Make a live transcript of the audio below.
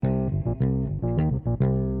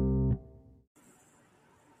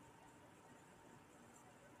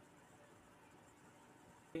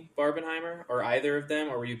seeing Barbenheimer or either of them,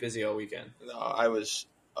 or were you busy all weekend? No, I was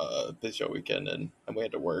busy all weekend and we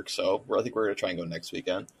had to work, so I think we're gonna try and go next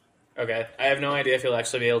weekend. Okay, I have no idea if you'll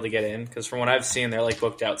actually be able to get in because from what I've seen, they're like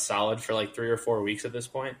booked out solid for like 3 or 4 weeks at this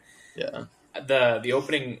point. Yeah. The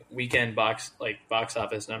opening weekend box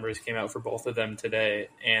office numbers came out for both of them today,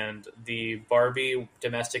 and the Barbie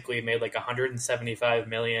domestically made like 175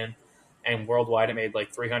 million, and worldwide it made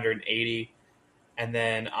like 380, and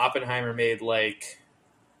then Oppenheimer made like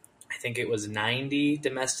I think it was 90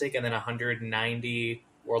 domestic and then 190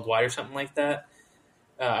 worldwide or something like that.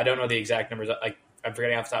 I don't know the exact numbers. I'm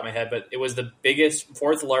forgetting off the top of my head, but it was the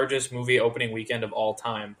fourth largest movie opening weekend of all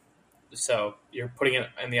time. So you're putting it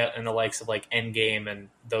in the likes of like Endgame and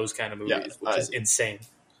those kind of movies, which is insane.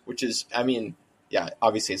 Which is, I mean, yeah,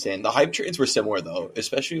 obviously insane. The hype trains were similar though,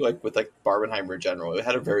 especially like with like Barbenheimer in general. It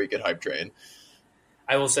had a very good hype train.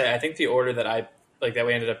 I will say, I think the order that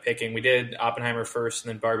we ended up picking, we did Oppenheimer first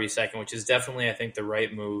and then Barbie second, which is definitely, I think, the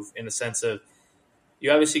right move in the sense of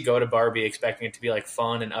you obviously go to Barbie expecting it to be like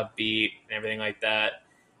fun and upbeat and everything like that.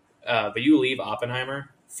 But you leave Oppenheimer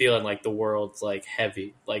feeling like the world's like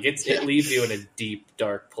heavy. Like it leaves you in a deep,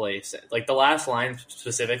 dark place. Like the last line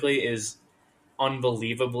specifically is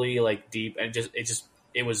unbelievably like deep and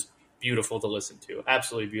it was beautiful to listen to.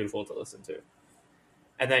 Absolutely beautiful to listen to.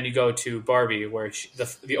 And then you go to Barbie, where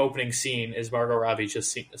the opening scene is Margot Robbie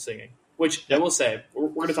just singing. Which I will say, we're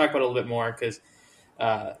going to talk about a little bit more because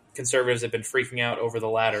conservatives have been freaking out over the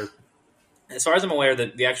latter. As far as I'm aware,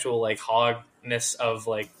 the actual like hogness of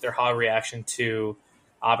like their hog reaction to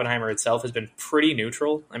Oppenheimer itself has been pretty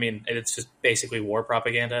neutral. I mean, it's just basically war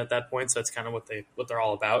propaganda at that point, so that's kind of what they're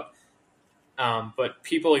all about. But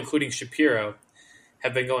people, including Shapiro,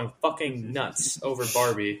 have been going fucking nuts over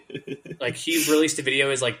Barbie. Like, he released a video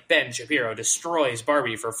is like, Ben Shapiro destroys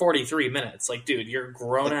Barbie for 43 minutes. Like, dude, you're a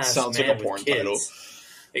grown-ass man like a porn with kids.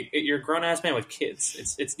 You're a grown-ass man with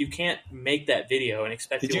kids. It's you can't make that video and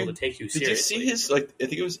expect people to take you seriously. Did you see his, like, I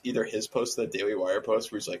think it was either his post or the Daily Wire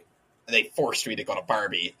post where he's like, they forced me to go to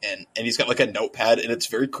Barbie, and he's got like a notepad, and it's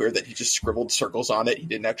very clear that he just scribbled circles on it. He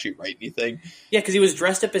didn't actually write anything. Yeah, because he was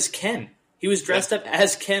dressed up as Ken. He was dressed up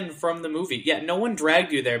as Ken from the movie. Yeah, no one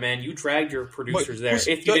dragged you there, man. You dragged your producers there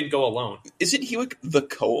if you didn't go alone. Isn't he like the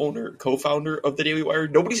co-founder of the Daily Wire?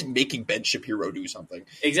 Nobody's making Ben Shapiro do something.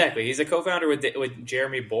 Exactly. He's a co-founder with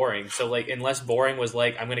Jeremy Boring. So, like, unless Boring was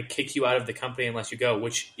like, I'm going to kick you out of the company unless you go,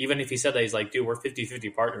 which even if he said that, he's like, dude, we're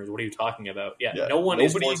 50-50 partners. What are you talking about? Yeah, nobody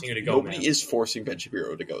is forcing you to go, Nobody is forcing Ben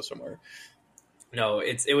Shapiro to go somewhere. No,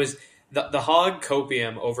 it was the hog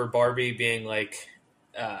copium over Barbie being like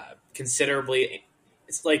considerably.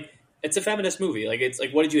 It's like it's a feminist movie. Like it's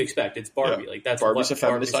like what did you expect? It's Barbie. Like that's Barbie's a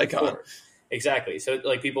feminist icon. Exactly. So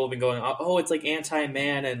like people have been going, oh, it's like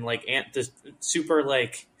anti-man and like this super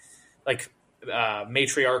like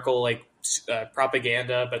matriarchal like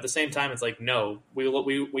propaganda. But at the same time, it's like no, we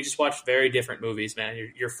just watched very different movies, man.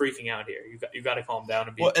 You're freaking out here. You got to calm down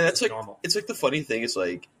and be that's like normal. It's like the funny thing is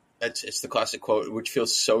like it's the classic quote, which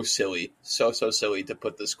feels so silly, so silly to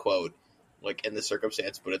put this quote like in this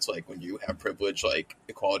circumstance, but it's like when you have privilege, like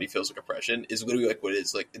equality feels like oppression is literally like what it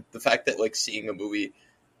is. Like the fact that like seeing a movie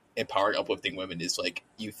empowering, uplifting women is like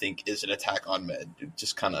you think is an attack on men. It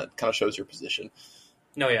just kind of shows your position.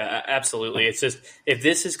 No, yeah, absolutely. It's just if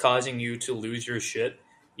this is causing you to lose your shit,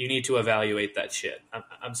 you need to evaluate that shit.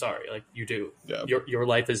 I'm sorry, like you do. Yeah. Your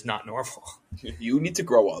life is not normal. You need to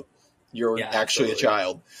grow up. You're actually a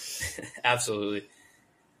child. Absolutely.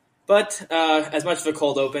 But as much of a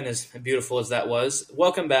cold open, as beautiful as that was,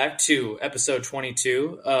 welcome back to episode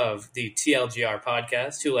 22 of the TLGR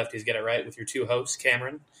podcast, Two Lefties Get It Right, with your two hosts,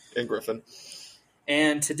 Cameron and Griffin.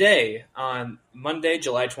 And today, on Monday,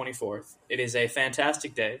 July 24th, it is a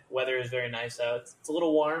fantastic day. Weather is very nice out. It's a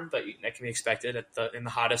little warm, but that can be expected in the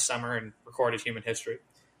hottest summer in recorded human history.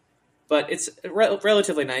 But it's a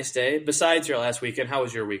relatively nice day. Besides your last weekend, how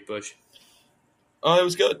was your week, Bush? It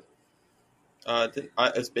was good. I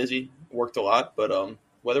was busy, worked a lot, but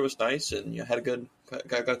weather was nice, and you had got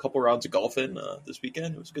a couple rounds of golfing this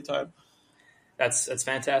weekend. It was a good time. That's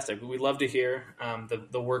fantastic. We love to hear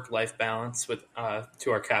the work-life balance with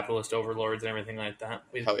to our capitalist overlords and everything like that.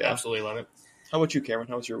 We absolutely love it. How about you, Cameron?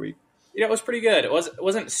 How was your week? It was pretty good. It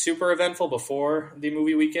wasn't super eventful before the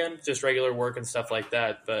movie weekend, just regular work and stuff like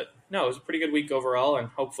that. But no, it was a pretty good week overall, and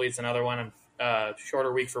hopefully it's another one,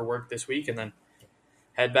 shorter week for work this week, and then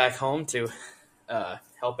head back home to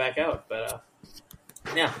help back out. But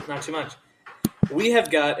yeah, not too much. We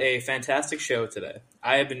have got a fantastic show today.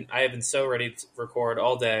 I have been so ready to record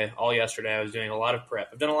all day, all yesterday. I was doing a lot of prep.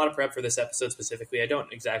 I've done a lot of prep for this episode specifically. I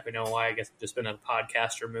don't exactly know why. I guess I've just been in a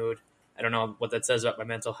podcaster mood I don't know what that says about my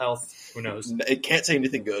mental health. Who knows? It can't say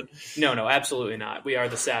anything good. No, absolutely not. We are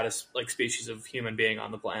the saddest species of human being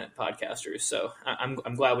on the planet, podcasters. So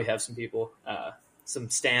I'm glad we have some people, some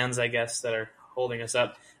stands, I guess, that are holding us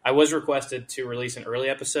up. I was requested to release an early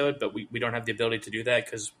episode, but we don't have the ability to do that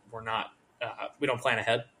because we're not we don't plan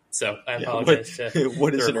ahead. So I apologize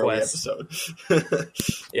what is the an early request. episode?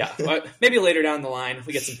 Yeah, maybe later down the line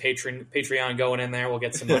we get some Patreon going in there. We'll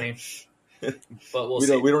get some money, but we'll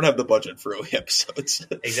see. We don't have the budget for early episodes.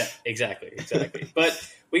 Exactly.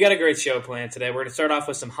 But we got a great show planned today. We're going to start off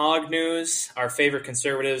with some hog news. Our favorite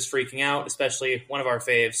conservatives freaking out, especially one of our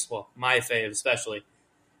faves. Well, my fave especially.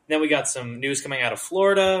 Then we got some news coming out of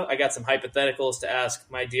Florida. I got some hypotheticals to ask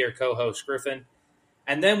my dear co-host Griffin.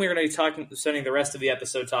 And then we're going to be spending the rest of the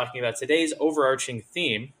episode talking about today's overarching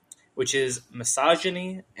theme, which is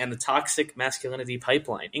misogyny and the toxic masculinity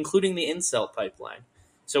pipeline, including the incel pipeline.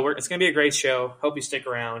 So it's going to be a great show. Hope you stick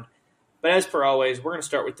around. But as per always, we're going to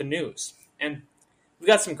start with the news. And we've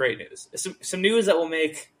got some great news. Some news that will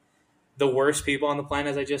make the worst people on the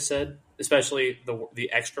planet, as I just said, especially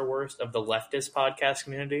the extra worst of the leftist podcast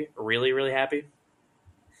community, really, really happy.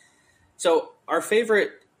 So our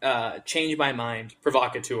favorite change my mind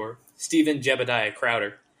provocateur, Stephen Jebediah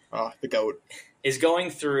Crowder, the GOAT, is going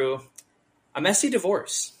through a messy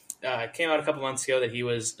divorce. Came out a couple months ago that he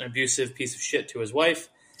was an abusive piece of shit to his wife.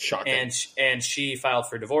 Shocking. And she filed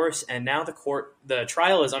for divorce, and now the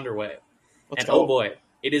trial is underway. Let's go. Oh boy,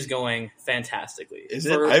 it is going fantastically. Is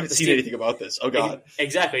it? I haven't seen anything about this. Oh God.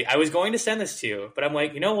 Exactly. I was going to send this to you, but I'm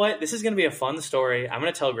like, you know what? This is going to be a fun story. I'm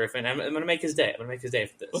going to tell Griffin. I'm going to make his day. I'm going to make his day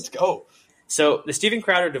for this. Let's go. So the Stephen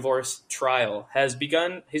Crowder divorce trial has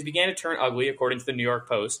began to turn ugly, according to the New York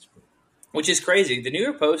Post, which is crazy. The New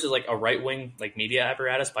York Post is like a right-wing media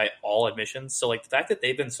apparatus by all admissions. So the fact that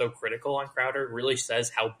they've been so critical on Crowder really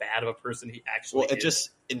says how bad of a person he actually is.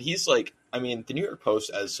 And he's the New York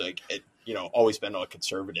Post has always been a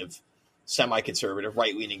conservative, semi-conservative,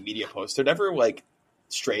 right-leaning media post. They're never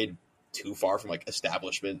strayed too far from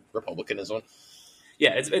establishment republicanism.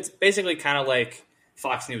 Yeah, it's basically kind of like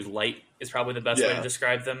Fox News Light is probably the best way to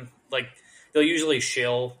describe them. They'll usually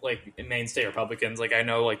shill mainstay Republicans. I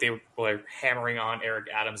know they were hammering on Eric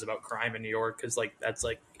Adams about crime in New York because that's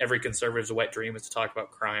every conservative's wet dream is to talk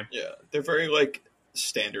about crime. Yeah, they're very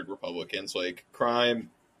standard Republicans,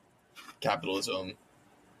 crime, capitalism.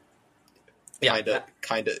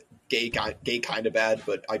 Kind of gay, kind of bad,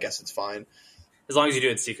 but I guess it's fine as long as you do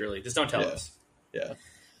it secretly. Just don't tell us.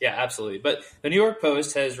 Yeah, absolutely. But the New York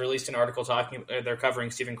Post has released an article they're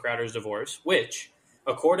covering Stephen Crowder's divorce, which,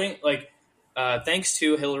 according thanks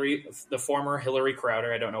to Hillary, the former Hillary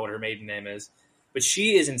Crowder, I don't know what her maiden name is, but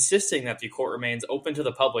she is insisting that the court remains open to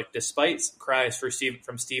the public despite cries from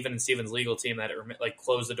Stephen and Stephen's legal team that it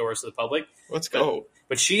close the doors to the public. Let's go.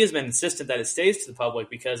 But she has been insistent that it stays to the public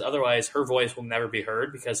because otherwise her voice will never be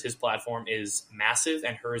heard because his platform is massive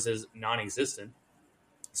and hers is non-existent.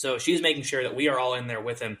 So she's making sure that we are all in there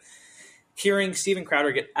with him, hearing Stephen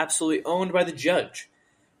Crowder get absolutely owned by the judge.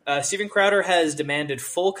 Stephen Crowder has demanded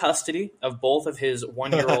full custody of both of his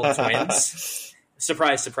 1-year-old twins.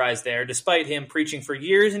 Surprise, surprise there. Despite him preaching for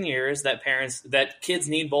years and years that kids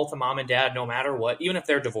need both a mom and dad no matter what, even if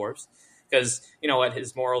they're divorced. Because, you know what,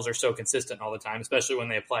 his morals are so consistent all the time, especially when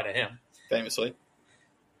they apply to him. Famously.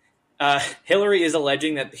 Hillary is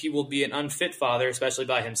alleging that he will be an unfit father, especially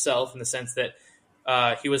by himself, in the sense that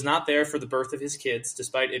he was not there for the birth of his kids,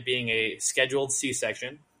 despite it being a scheduled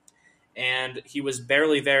C-section. And he was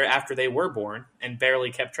barely there after they were born and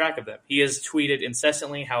barely kept track of them. He has tweeted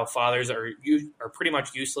incessantly how fathers are pretty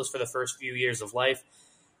much useless for the first few years of life,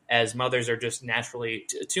 as mothers are just naturally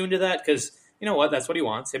attuned to that because, you know what, that's what he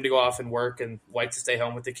wants, him to go off and work and wife to stay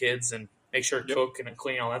home with the kids and make sure to cook and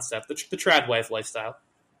clean, all that stuff, the trad wife lifestyle.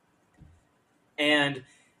 And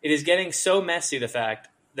it is getting so messy, the fact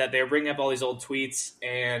that they're bringing up all these old tweets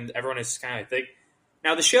and everyone is kind of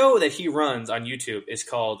now, the show that he runs on YouTube is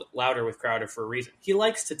called Louder with Crowder for a reason. He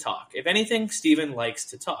likes to talk. If anything, Stephen likes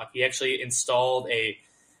to talk. He actually installed a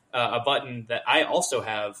button that I also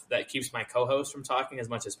have that keeps my co-host from talking as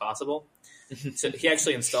much as possible. So he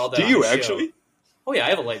actually installed that. Do you actually? Show. Oh, yeah. I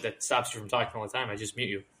have a light that stops you from talking all the time. I just mute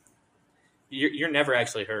you. You're never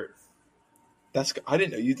actually heard. I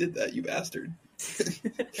didn't know you did that, you bastard.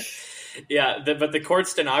 Yeah, but the court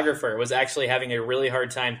stenographer was actually having a really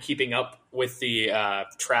hard time keeping up with the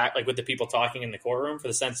track, with the people talking in the courtroom, for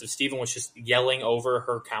the sense of Stephen was just yelling over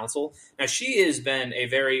her counsel. Now, she has been a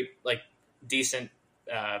very decent,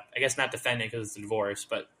 I guess not defending because it's a divorce,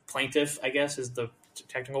 but plaintiff, I guess is the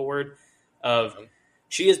technical word, of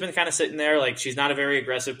she has been kind of sitting there, like she's not a very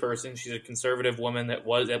aggressive person. She's a conservative woman that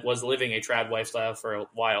was living a trad lifestyle for a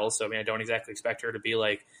while. So I mean, I don't exactly expect her to be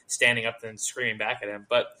like standing up and screaming back at him.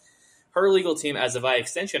 But her legal team, as a by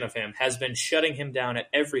extension of him, has been shutting him down at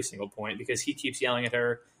every single point because he keeps yelling at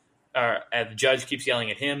her, and the judge keeps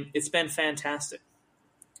yelling at him. It's been fantastic.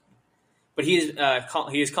 But he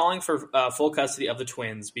is calling for full custody of the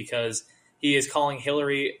twins because he is calling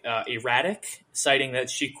Hillary erratic, citing that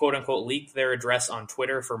she quote unquote leaked their address on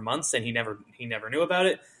Twitter for months and he never knew about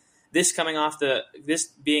it. This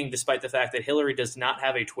being despite the fact that Hillary does not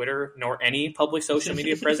have a Twitter nor any public social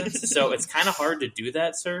media presence, so it's kind of hard to do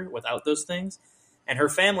that, sir, without those things. And her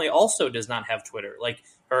family also does not have Twitter. Like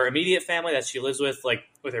her immediate family that she lives with, like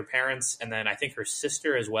with her parents, and then I think her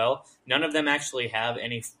sister as well. None of them actually have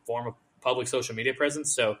any form of public social media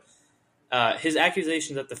presence. So his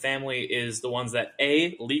accusation that the family is the ones that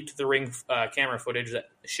leaked the Ring camera footage that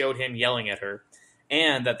showed him yelling at her,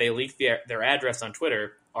 and that they leaked their address on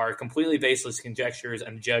Twitter are completely baseless conjectures,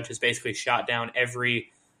 and the judge has basically shot down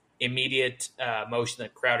every immediate motion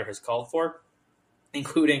that Crowder has called for,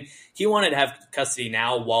 including he wanted to have custody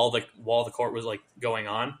now while the court was like going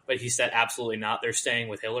on, but he said absolutely not. They're staying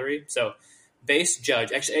with Hillary. So base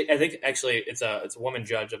judge, actually, I think it's a woman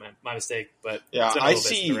judge. My mistake, but yeah, I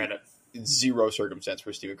see zero circumstance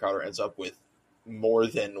where Steven Crowder ends up with more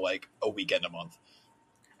than like a weekend a month.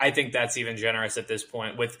 I think that's even generous at this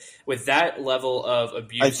point. With that level of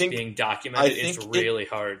abuse being documented, it's really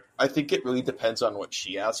hard. I think it really depends on what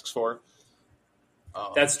she asks for.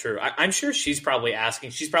 That's true. I'm sure she's probably asking.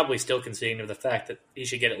 She's probably still conceding to the fact that he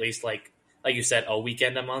should get at least like you said, a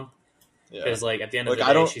weekend a month. Because like at the end of the day,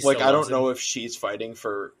 I don't know if she's fighting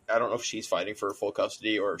for. I don't know if she's fighting for full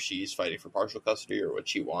custody or if she's fighting for partial custody or what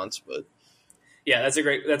she wants, but. Yeah, that's a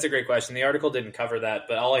great question. The article didn't cover that,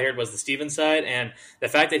 but all I heard was the Steven side, and the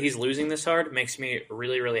fact that he's losing this hard makes me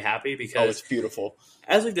really, really happy because it's beautiful.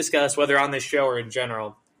 As we've discussed, whether on this show or in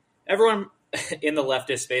general, everyone in the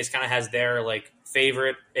leftist space kind of has their like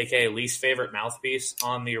favorite, aka least favorite mouthpiece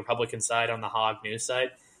on the Republican side, on the Hog News side.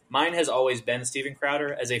 Mine has always been Steven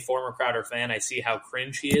Crowder. As a former Crowder fan, I see how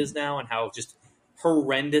cringe he is now and how just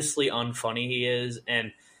horrendously unfunny he is.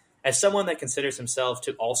 And as someone that considers himself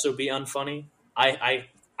to also be unfunny, I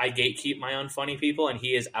gatekeep my unfunny people, and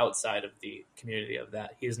he is outside of the community of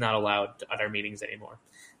that. He is not allowed at our meetings anymore.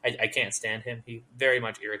 I can't stand him. He very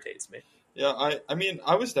much irritates me. Yeah, I mean,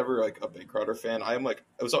 I was never like a big Crowder fan. I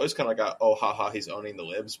was always kind of like, oh, haha, he's owning the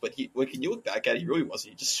libs. But when you look back at it, he really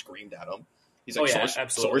wasn't. He just screamed at him. He's like,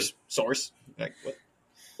 source. Like, what?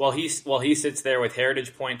 Well, he sits there with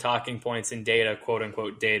Heritage Point talking points and data, quote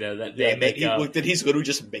unquote data that they make up. That he's literally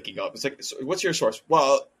just making up. It's like, what's your source?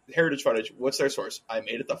 Well, Heritage Footage. What's their source? I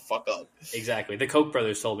made it the fuck up. Exactly. The Koch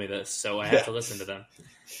brothers told me this, so I have to listen to them.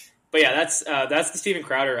 But yeah, that's the Steven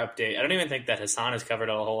Crowder update. I don't even think that Hassan has covered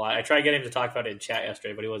it a whole lot. I tried to get him to talk about it in chat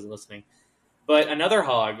yesterday, but he wasn't listening. But another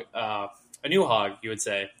hog, a new hog, you would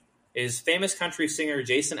say, is famous country singer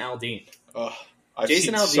Jason Aldean. I've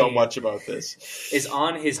seen so much about this. Is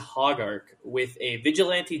on his hog arc with a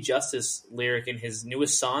vigilante justice lyric in his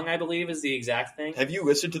newest song, I believe is the exact thing. Have you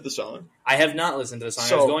listened to the song? I have not listened to the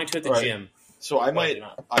song. I was going to at the gym. So I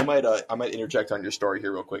might interject on your story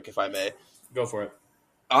here real quick, if I may. Go for it.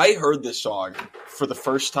 I heard this song for the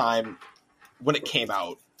first time when it came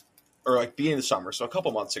out, or like beginning of the summer, so a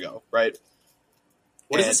couple months ago, right?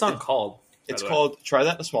 What is the song called? It's called "Try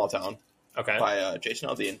That in a Small Town." Okay. By Jason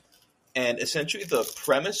Aldean. And essentially the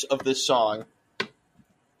premise of this song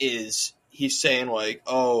is he's saying like,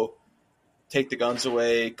 oh, take the guns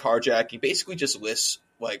away, carjacking, basically just lists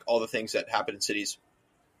like all the things that happen in cities,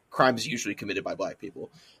 crimes usually committed by black people.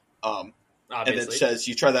 And it says,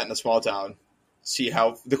 you try that in a small town,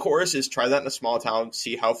 the chorus is try that in a small town,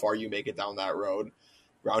 see how far you make it down that road.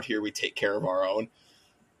 Around here, we take care of our own.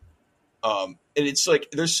 And it's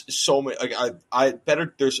like, there's so many, like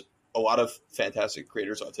there's a lot of fantastic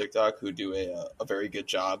creators on TikTok who do a very good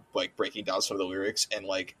job, like breaking down some of the lyrics and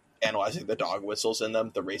like analyzing the dog whistles in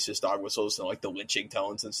them, the racist dog whistles and like the lynching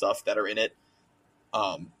tones and stuff that are in it.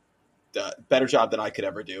 The better job than I could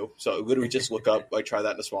ever do. So literally just look up, like try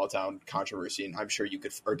that in a small town controversy. And I'm sure you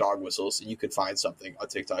could, or dog whistles, and you could find something on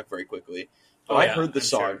TikTok very quickly. But I heard the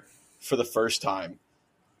song for the first time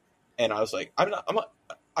and I was like,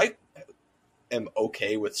 I am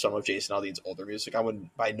okay with some of Jason Aldean's older music. I would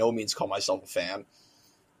by no means call myself a fan.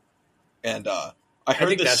 And I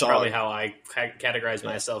think that's song, probably how I categorize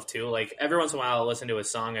myself too. Like every once in a while I'll listen to a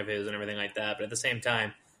song of his and everything like that, but at the same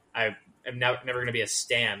time I am never going to be a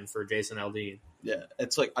stan for Jason Aldean. Yeah,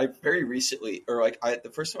 it's like I very recently, or like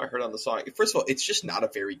the first time I heard on the song, first of all, it's just not a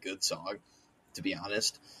very good song, to be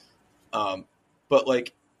honest. But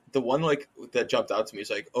like the one like that jumped out to me is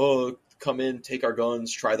like, oh, come in, take our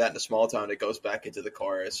guns, try that in a small town. It goes back into the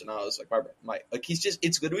chorus, and I was like, my like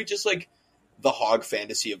it's literally just like the hog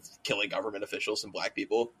fantasy of killing government officials and black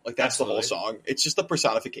people. Like that's Absolutely. the whole song. It's just the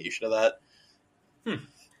personification of that.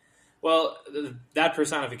 Well, that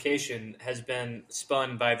personification has been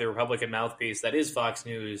spun by the Republican mouthpiece that is Fox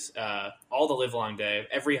News all the live long day.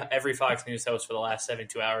 Every Fox News host for the last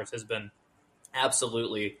 72 hours has been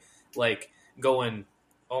absolutely like going,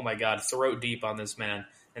 oh my god, throat deep on this man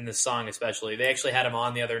and this song especially. They actually had him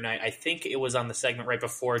on the other night. I think it was on the segment right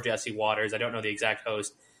before Jesse Waters. I don't know the exact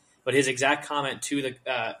host, but his exact comment to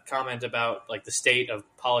the comment about like the state of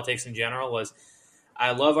politics in general was,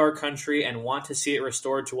 I love our country and want to see it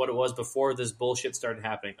restored to what it was before this bullshit started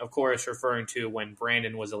happening. Of course, referring to when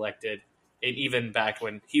Brandon was elected, and even back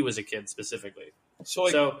when he was a kid specifically.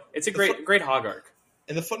 So it's a great hog arc.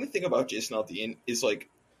 And the funny thing about Jason Aldean is like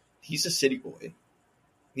he's a city boy.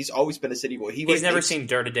 He's always been a city boy. He's never seen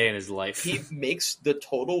dirt a day in his life. He makes the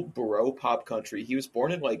total bro pop country. He was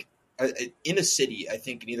born in like in a city, I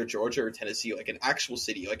think in either Georgia or Tennessee, like an actual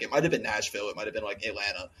city. Like it might have been Nashville, it might have been like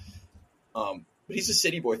Atlanta. But he's a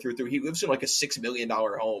city boy through and through. He lives in like a $6 million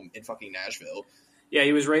home in fucking Nashville. Yeah,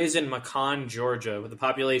 he was raised in Macon, Georgia, with a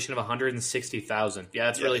population of 160,000. Yeah,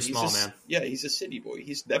 that's really small, man. Yeah, he's a city boy.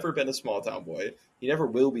 He's never been a small town boy. He never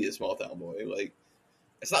will be a small town boy. Like,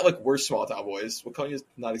 it's not like we're small town boys. Waconia's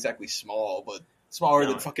not exactly small, but smaller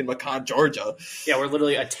than fucking Macon, Georgia. Yeah, we're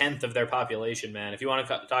literally a tenth of their population, man. If you want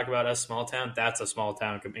to talk about us small town, that's a small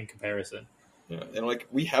town in comparison. Yeah, and like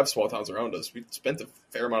we have small towns around us. We spent a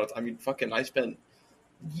fair amount of time. I mean, fucking, I spent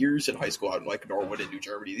years in high school out in like Norwood and New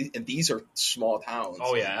Germany, and these are small towns.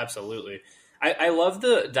 Oh yeah, absolutely. I love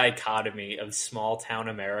the dichotomy of small town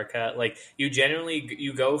America. Like you genuinely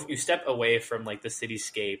you step away from like the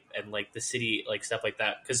cityscape and like the city like stuff like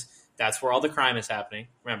that because that's where all the crime is happening.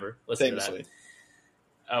 Remember, listen to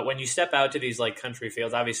that. When you step out to these like country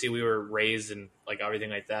fields, obviously we were raised in like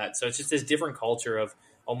everything like that, so it's just this different culture of,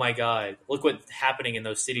 oh my god, look what's happening in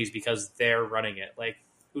those cities because they're running it. Like,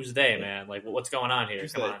 who's they, man? Like, what's going on here?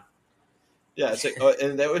 Come on. Yeah, it's like,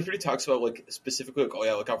 and that really talks about like specifically, like, oh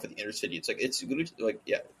yeah, look out for the inner city. It's like it's like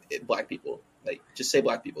black people. Like, just say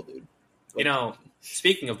black people, dude. Like,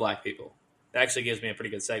 speaking of black people, that actually gives me a pretty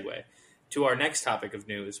good segue to our next topic of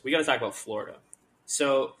news. We got to talk about Florida.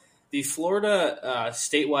 So, the Florida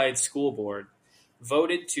statewide school board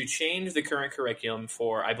voted to change the current curriculum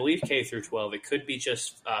for, I believe, K through 12. It could be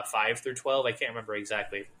just 5 through 12. I can't remember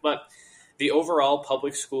exactly. But the overall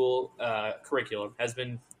public school curriculum has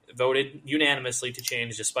been voted unanimously to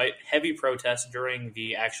change despite heavy protests during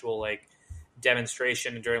the actual like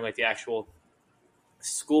demonstration and during like the actual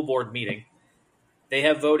school board meeting. They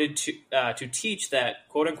have voted to teach that,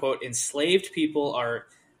 quote unquote, enslaved people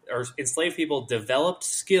developed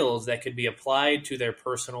skills that could be applied to their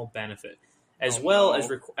personal benefit, as well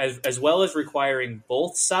as requiring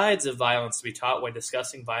both sides of violence to be taught when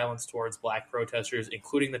discussing violence towards black protesters,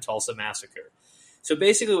 including the Tulsa massacre. So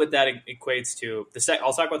basically what that equates to,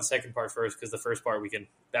 I'll talk about the second part first because the first part we can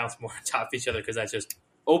bounce more on top of each other because that's just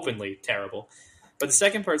openly terrible. But the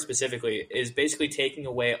second part specifically is basically taking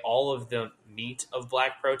away all of the meat of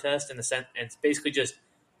black protest in the sense, and it's basically just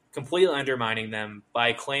completely undermining them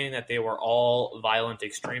by claiming that they were all violent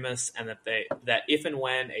extremists and that if and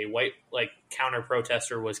when a white like counter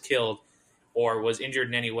protester was killed or was injured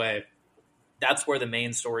in any way, that's where the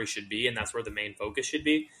main story should be and that's where the main focus should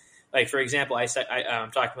be. Like, for example, I'm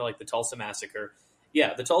talking about like the Tulsa massacre.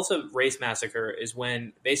 Yeah, the Tulsa race massacre is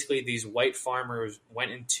when basically these white farmers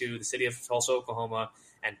went into the city of Tulsa, Oklahoma,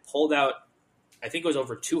 and pulled out, I think it was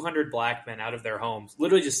over 200 black men out of their homes,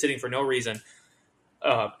 literally just sitting for no reason,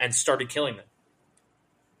 and started killing them.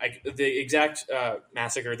 The exact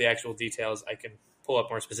massacre, the actual details, I can pull up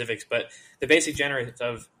more specifics, but the basic genesis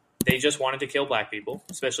of they just wanted to kill black people,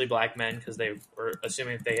 especially black men, because they were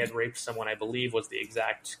assuming that they had raped someone, I believe was the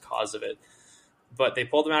exact cause of it. But they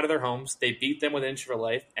pulled them out of their homes, they beat them with an inch of their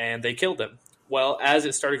life, and they killed them. Well, as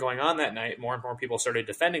it started going on that night, more and more people started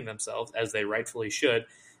defending themselves, as they rightfully should.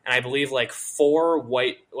 And I believe like four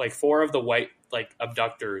of the white like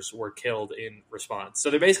abductors were killed in response.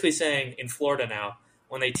 So they're basically saying in Florida now,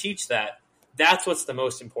 when they teach that, that's what's the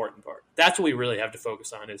most important part. That's what we really have to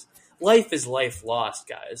focus on is life lost,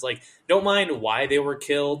 guys. Like, don't mind why they were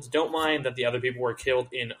killed. Don't mind that the other people were killed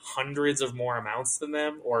in hundreds of more amounts than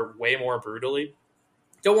them or way more brutally.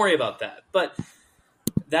 Don't worry about that. But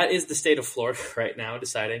that is the state of Florida right now,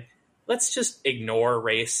 deciding, let's just ignore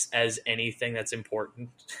race as anything that's important.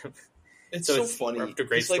 It's so funny. It's a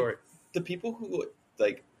great story. Like, the people who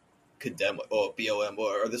like condemn BLM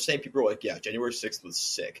are the same people who are like, yeah, January 6th was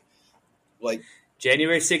sick. Like,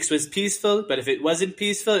 January 6th was peaceful, but if it wasn't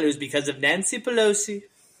peaceful, it was because of Nancy Pelosi.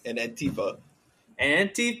 And Antifa.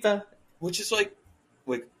 Which is like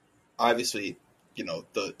obviously,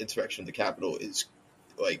 the insurrection of the Capitol is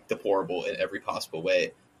like deplorable in every possible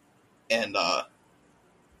way. And I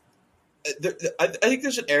think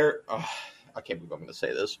there's an error. I can't believe I'm going to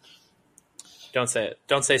say this. Don't say it.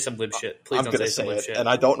 Don't say some lib shit. Please don't say some lib shit. And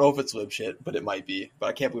I don't know if it's lib shit, but it might be. But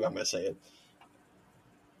I can't believe I'm going to say it.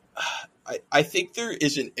 I think there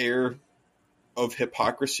is an air of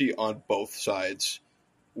hypocrisy on both sides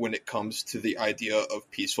when it comes to the idea of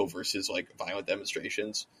peaceful versus like violent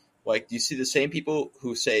demonstrations. Like, you see the same people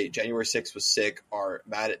who say January 6th was sick are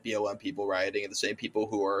mad at BLM people rioting, and the same people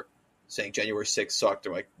who are saying January 6th sucked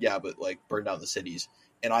are like, yeah, but like burn down the cities.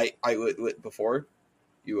 And I before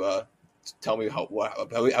you tell me how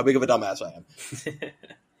big of a dumbass I am.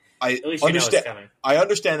 I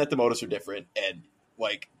understand that the motives are different, and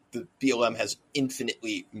like the BLM has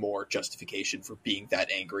infinitely more justification for being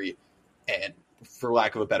that angry and, for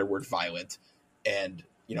lack of a better word, violent. And,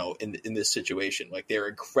 in this situation, like, they're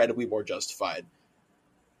incredibly more justified.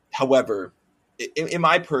 However, in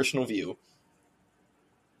my personal view,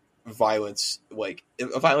 violence, like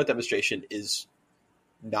a violent demonstration is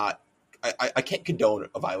not, I can't condone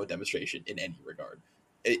a violent demonstration in any regard,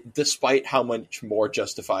 despite how much more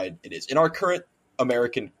justified it is in our current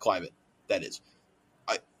American climate. That is,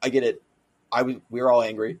 I get it. We're all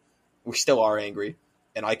angry. We still are angry.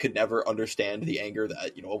 And I could never understand the anger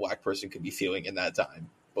that, a black person could be feeling in that time.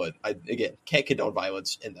 But I, again, can't condone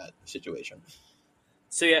violence in that situation.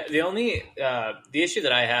 So, yeah, the issue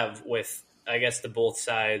that I have with, I guess, the both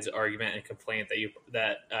sides argument and complaint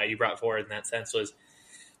that you brought forward in that sense was,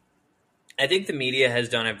 I think the media has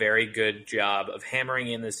done a very good job of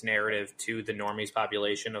hammering in this narrative to the normies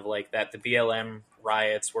population of like that the BLM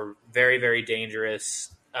riots were very, very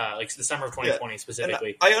dangerous. Like the summer of 2020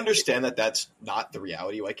 specifically. I understand that that's not the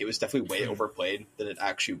reality. Like, it was definitely way overplayed than it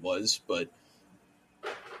actually was. But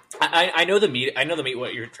I know the meat. I know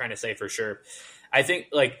what you're trying to say for sure. I think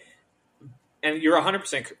and you're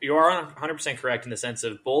 100% correct in the sense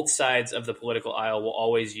of both sides of the political aisle will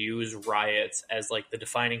always use riots as like the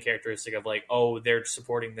defining characteristic of like, oh, they're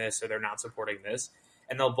supporting this or they're not supporting this.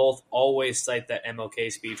 And they'll both always cite that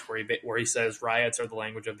MLK speech where he says riots are the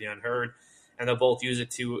language of the unheard. And they'll both use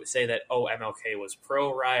it to say that, oh, MLK was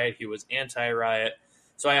pro-riot, he was anti-riot.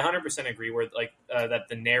 So I 100% agree that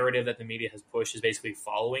the narrative that the media has pushed is basically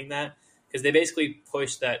following that. Because they basically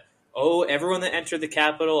push that, oh, everyone that entered the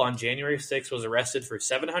Capitol on January 6th was arrested for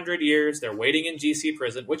 700 years. They're waiting in GC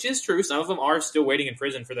prison, which is true. Some of them are still waiting in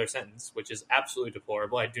prison for their sentence, which is absolutely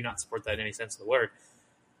deplorable. I do not support that in any sense of the word.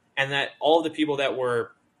 And that all the people that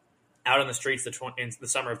were out on the streets in the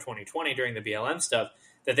summer of 2020 during the BLM stuff,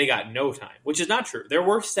 that they got no time, which is not true. There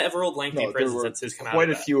were several lengthy prison sentences come out.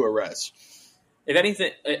 Quite a few arrests. If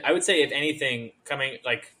anything, I would say if anything coming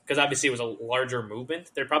because obviously it was a larger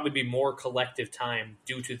movement, there'd probably be more collective time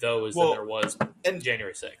due to those than there was in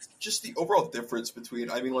January 6th. Just the overall difference between,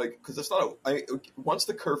 because it's not once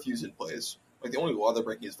the curfew's in place, like the only law they're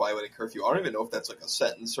breaking is violating curfew. I don't even know if that's like a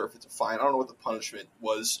sentence or if it's a fine. I don't know what the punishment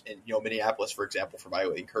was in Minneapolis, for example, for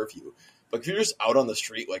violating curfew. But if you're just out on the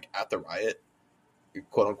street, like at the riot,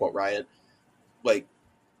 quote unquote riot, like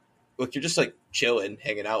you're just like chilling,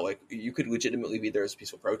 hanging out, like you could legitimately be there as a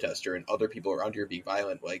peaceful protester and other people around you are being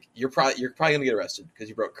violent, like you're probably gonna get arrested because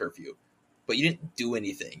you broke curfew, but you didn't do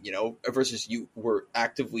anything, versus you were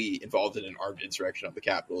actively involved in an armed insurrection of the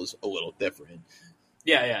Capitol is a little different.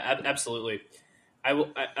 Yeah, absolutely.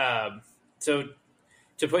 So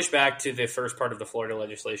to push back to the first part of the Florida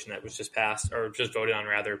legislation that was just passed or just voted on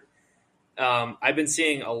rather, I've been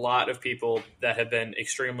seeing a lot of people that have been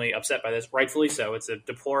extremely upset by this, rightfully so. It's a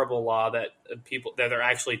deplorable law that they're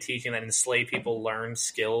actually teaching that enslaved people learn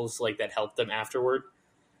skills like that help them afterward.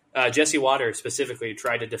 Jesse Waters specifically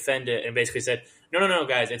tried to defend it and basically said, no,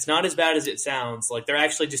 guys, it's not as bad as it sounds. Like they're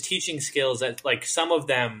actually just teaching skills that like some of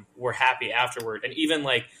them were happy afterward. And even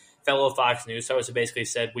like fellow Fox News hosts basically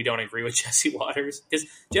said, we don't agree with Jesse Waters because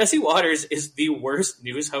Jesse Waters is the worst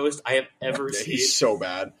news host I have ever seen. He's so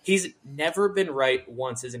bad. He's never been right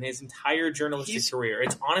once in his entire journalistic career.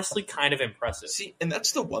 It's honestly kind of impressive. See, and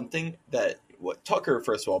that's the one thing that Tucker,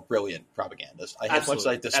 first of all, brilliant propagandist. As much as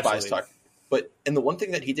I despise Tucker. And the one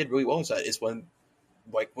thing that he did really well is when,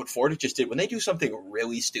 like what Florida just did, when they do something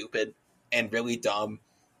really stupid and really dumb,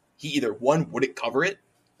 he either, one, wouldn't cover it,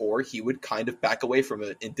 or he would kind of back away from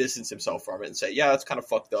it and distance himself from it and say, yeah, that's kind of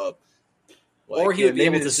fucked up. Like, or he would be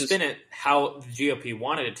able to this spin it how the GOP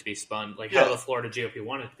wanted it to be spun, like how the Florida GOP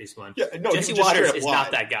wanted it to be spun. Yeah, no, Jesse Waters is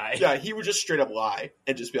not that guy. Yeah, he would just straight up lie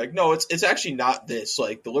and just be like, no, it's actually not this.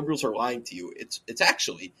 Like, the liberals are lying to you. It's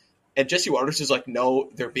actually. And Jesse Waters is like, no,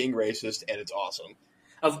 they're being racist, and it's awesome.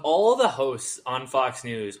 Of all the hosts on Fox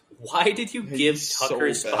News, why did you give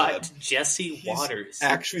Tucker's spot to Jesse Waters? He's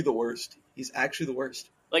actually the worst.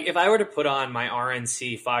 Like, if I were to put on my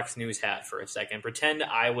RNC Fox News hat for a second, pretend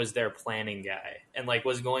I was their planning guy, and, like,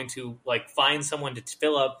 was going to, like, find someone to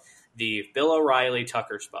fill up the Bill O'Reilly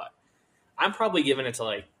Tucker spot, I'm probably giving it to,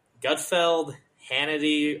 like, Gutfeld,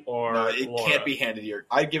 Hannity, or no, it Laura. Can't be Hannity.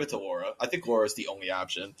 I'd give it to Laura. I think Laura's the only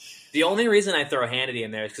option. The only reason I throw Hannity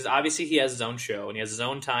in there is because obviously he has his own show, and he has his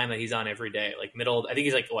own time that he's on every day, like I think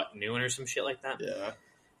he's like, noon or some shit like that? Yeah.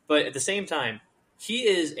 But at the same time, he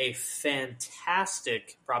is a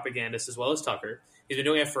fantastic propagandist as well as Tucker. He's been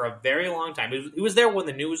doing it for a very long time. He was there when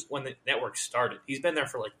the network started. He's been there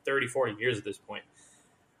for like 30, 40 years at this point.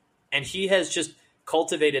 And he has just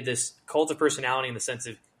cultivated this cult of personality in the sense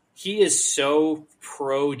of he is so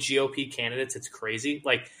pro GOP candidates, it's crazy.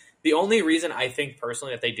 Like, the only reason I think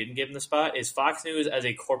personally that they didn't give him the spot is Fox News as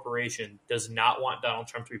a corporation does not want Donald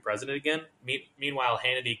Trump to be president again. Meanwhile,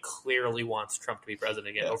 Hannity clearly wants Trump to be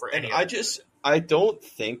president again over any. I don't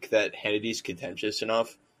think that Hannity's contentious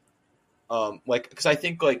enough. Because I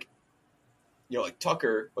think like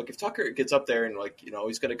Tucker, like if Tucker gets up there and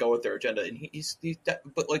he's going to go with their agenda, and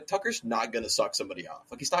but like Tucker's not going to suck somebody off.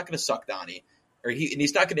 Like, he's not going to suck Donnie.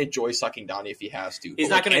 He's not going to enjoy sucking Donnie if he has to. He's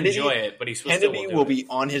not going to enjoy it, but Hannity will be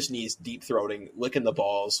on his knees, deep throating, licking the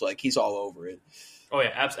balls, like he's all over it. Oh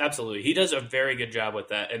yeah, absolutely. He does a very good job with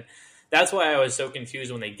that, and that's why I was so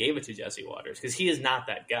confused when they gave it to Jesse Waters, because he is not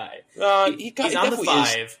that guy. He's on the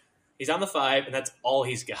 5. He's on the 5, and that's all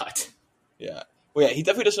he's got. Yeah, well, yeah, he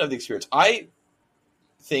definitely doesn't have the experience. I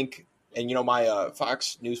think, and my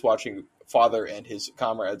Fox News watching father and his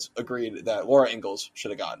comrades agreed that Laura Ingalls should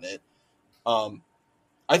have gotten it.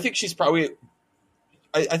 I think she's probably.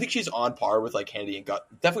 I think she's on par with like Hannity and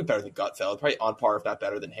definitely better than Gutfeld. Probably on par, if not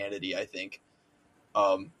better than Hannity. I think.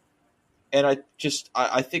 And I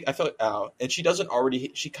feel like, and she doesn't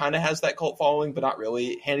already. She kind of has that cult following, but not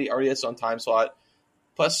really. Hannity already has some time slot.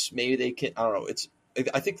 Plus, maybe they can. I don't know.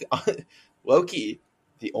 I think low key,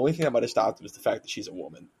 the only thing that might have stopped them is the fact that she's a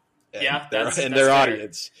woman. And that's their fair.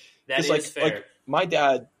 audience. That is fair. Like my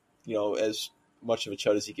dad, as much of a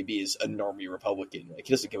chud as he can be, is a normie Republican. Like,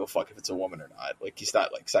 he doesn't give a fuck if it's a woman or not. Like, he's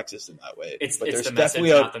not like sexist in that way. It's there's the definitely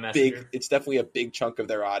message, not the messenger. It's definitely a big chunk of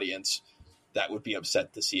their audience that would be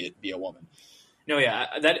upset to see it be a woman. No, yeah,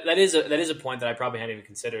 that is a point that I probably hadn't even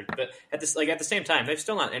considered. But at the same time, they're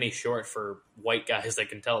still not any short for white guys that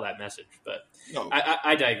can tell that message. But no.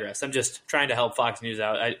 I digress. I'm just trying to help Fox News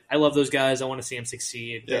out. I love those guys. I want to see them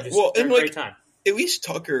succeed. Yeah. They're a great time. At least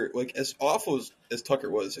Tucker, like, as awful as Tucker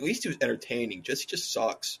was, at least he was entertaining. Jesse just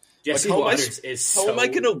sucks. Jesse Waters is how am I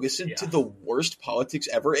going to listen to the worst politics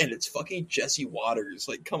ever, and it's fucking Jesse Waters?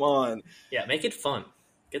 Like, come on. Yeah, make it fun.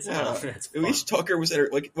 Get some fun. At least Tucker was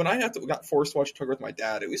like, when I got forced to watch Tucker with my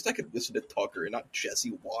dad, at least I could listen to Tucker and not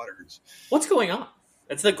Jesse Waters. What's going on?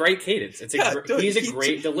 That's the great cadence. He's a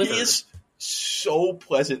great deliverer. He is so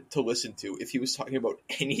pleasant to listen to if he was talking about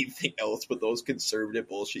anything else but those conservative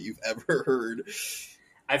bullshit you've ever heard.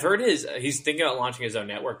 I've heard he's thinking about launching his own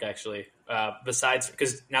network, actually. Besides,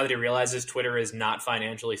 because now that he realizes Twitter is not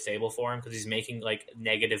financially stable for him, because he's making like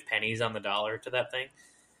negative pennies on the dollar to that thing.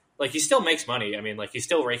 Like, he still makes money. I mean, like, he's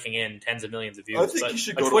still raking in tens of millions of views. I think but he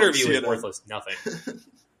should a go Twitter to view CNN. is worthless. Nothing.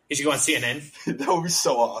 He should go on CNN. That would be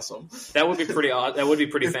so awesome. That would be pretty. That would be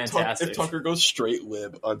pretty fantastic. If Tucker goes straight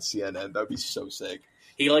lib on CNN, that would be so sick.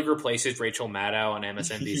 He like replaces Rachel Maddow on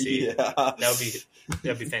MSNBC. Yeah.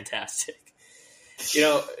 That'd be fantastic.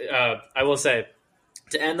 I will say,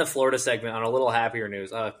 to end the Florida segment on a little happier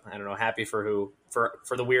news. I don't know, happy for who? For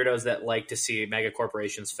the weirdos that like to see mega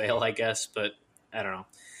corporations fail, I guess. But I don't know.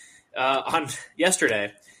 On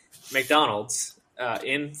yesterday, McDonald's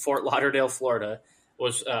in Fort Lauderdale, Florida,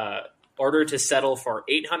 was ordered to settle for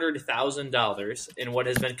 $800,000 in what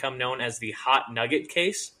has become known as the Hot Nugget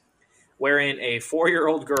case, wherein a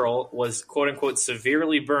 4-year-old girl was quote-unquote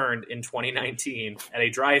severely burned in 2019 at a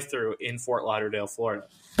drive-thru in Fort Lauderdale, Florida.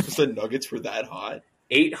 The nuggets were that hot?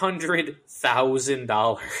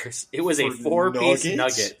 $800,000. It was a 4-piece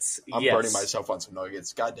nuggets. I'm burning myself on some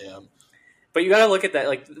nuggets. Goddamn. But you got to look at that.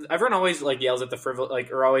 Like, everyone always like yells at the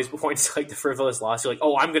frivolous, or always points to like the frivolous lawsuit. Like,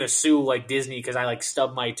 oh, I'm going to sue like Disney because I like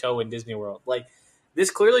stubbed my toe in Disney World. Like, This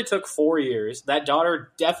clearly took 4 years. That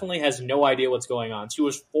daughter definitely has no idea what's going on. She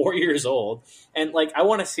was 4 years old. And, like, I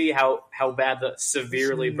want to see how bad the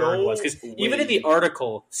severely burned was. Because even in the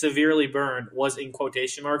article, severely burned was in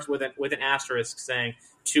quotation marks with an asterisk saying,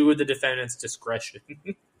 to the defendant's discretion.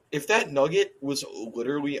 If that nugget was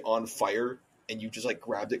literally on fire and you just, like,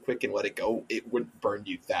 grabbed it quick and let it go, it wouldn't burn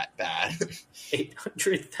you that bad.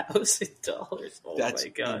 $800,000. Oh, my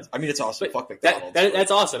God. I mean, it's awesome. But fuck McDonald's.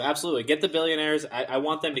 That's awesome. Absolutely. Get the billionaires. I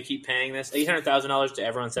want them to keep paying this. $800,000 to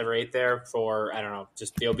everyone that's ever ate there for, I don't know,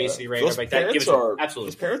 just the obesity rate. Or like that. Absolutely.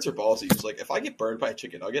 His parents are ballsy. He's like, if I get burned by a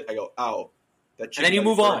chicken nugget, I go, ow. And then you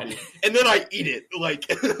move on. And then I eat it. Like,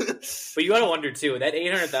 But you got to wonder, too, that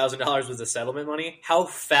 $800,000 was the settlement money. How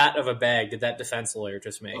fat of a bag did that defense lawyer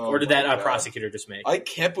just make? Or did that prosecutor just make? I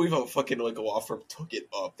can't believe a fucking like a law firm took it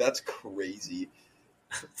up. That's crazy.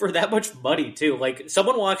 For that much money, too. Like,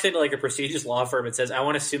 someone walks into, like, a prestigious law firm and says, I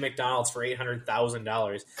want to sue McDonald's for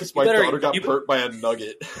 $800,000. Because my daughter got burnt by a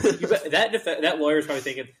nugget. That lawyer's probably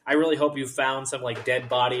thinking, I really hope you found some, like, dead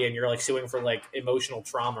body and you're, like, suing for, like, emotional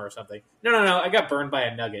trauma or something. No, I got burned by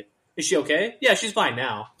a nugget. Is she okay? Yeah, she's fine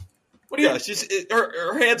now. What do you? Yeah,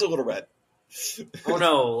 her hand's a little red. Oh,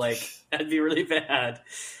 no, like, that'd be really bad.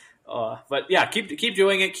 But yeah, keep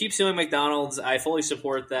doing it. Keep suing McDonald's. I fully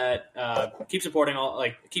support that. Keep supporting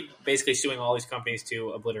keep basically suing all these companies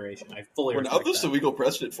to obliteration. I fully. Now there's a legal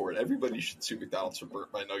precedent for it. Everybody should sue McDonald's for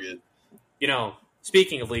burnt by nugget. You know,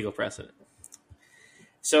 speaking of legal precedent,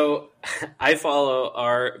 so I follow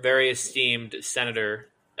our very esteemed Senator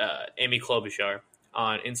Amy Klobuchar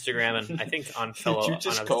on Instagram and I think on fellow. Did you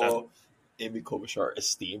just call Amy Klobuchar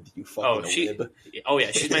esteemed? You fucking lib. Oh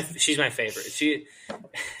yeah, she's my favorite.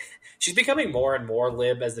 She's becoming more and more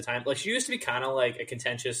lib as the time. Like, she used to be kind of like a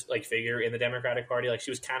contentious like figure in the Democratic Party. Like, she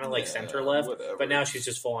was kind of like center left, but now she's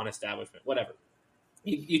just full on establishment. Whatever.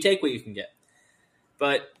 You take what you can get.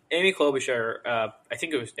 But Amy Klobuchar, I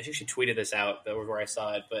think she tweeted this out. That was where I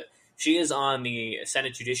saw it. But she is on the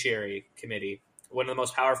Senate Judiciary Committee, one of the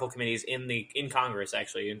most powerful committees in Congress,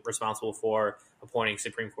 actually, and responsible for appointing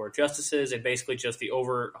Supreme Court justices and basically just the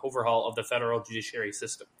overhaul of the federal judiciary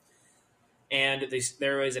system. And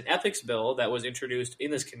there was an ethics bill that was introduced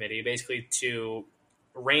in this committee basically to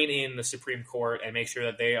rein in the Supreme Court and make sure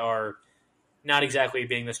that they are not exactly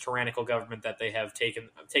being this tyrannical government that they have taken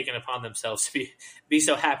upon themselves to be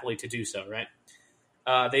so happily to do so, right?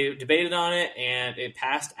 They debated on it, and it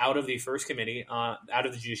passed out of the first committee, out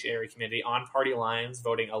of the Judiciary Committee, on party lines,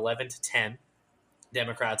 voting 11-10,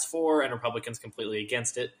 Democrats for and Republicans completely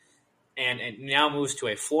against it, and it now moves to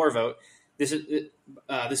a floor vote.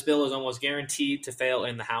 This bill is almost guaranteed to fail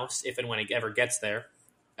in the House if and when it ever gets there.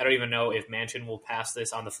 I don't even know if Manchin will pass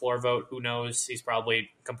this on the floor vote. Who knows? He's probably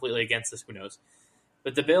completely against this. Who knows?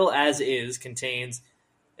 But the bill, as is, contains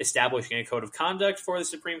establishing a code of conduct for the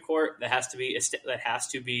Supreme Court that has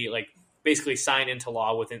to be like basically signed into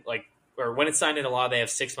law within or when it's signed into law, they have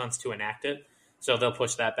 6 months to enact it. So they'll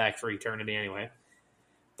push that back for eternity anyway.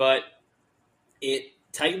 But it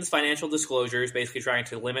tightens financial disclosures, basically trying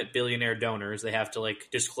to limit billionaire donors. They have to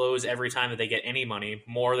disclose every time that they get any money,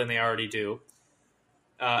 more than they already do.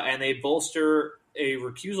 And they bolster a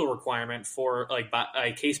recusal requirement for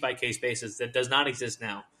a case-by-case basis that does not exist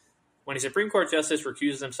now. When a Supreme Court justice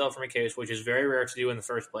recuses himself from a case, which is very rare to do in the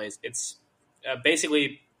first place, it's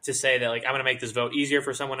basically to say that I'm going to make this vote easier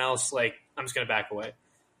for someone else. I'm just going to back away.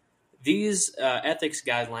 These ethics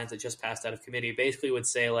guidelines that just passed out of committee basically would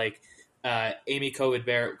say Amy Coney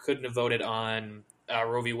Barrett couldn't have voted on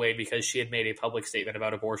Roe v. Wade because she had made a public statement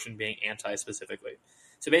about abortion being anti-specifically.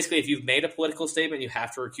 So basically, if you've made a political statement, you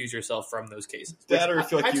have to recuse yourself from those cases. That, or I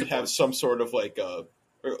feel like you have some sort of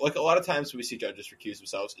or a lot of times when we see judges recuse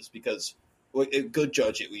themselves, it's because a good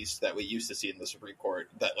judge, at least that we used to see in the Supreme Court,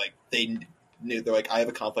 that they knew they're I have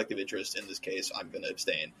a conflict of interest in this case, I'm going to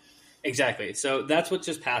abstain. Exactly. So that's what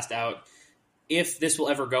just passed out. If this will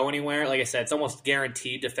ever go anywhere, like I said, it's almost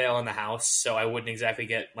guaranteed to fail in the House, so I wouldn't exactly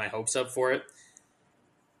get my hopes up for it.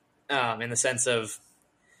 In the sense of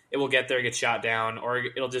it will get there, get shot down, or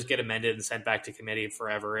it'll just get amended and sent back to committee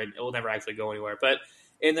forever, and it will never actually go anywhere. But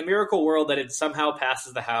in the miracle world that it somehow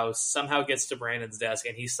passes the House, somehow gets to Brandon's desk,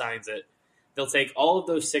 and he signs it, they'll take all of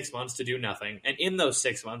those 6 months to do nothing, and in those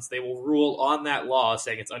 6 months, they will rule on that law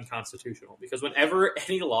saying it's unconstitutional. Because whenever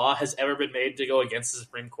any law has ever been made to go against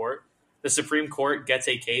the Supreme Court gets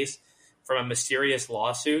a case from a mysterious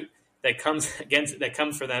lawsuit that comes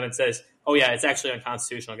for them and says, oh yeah, it's actually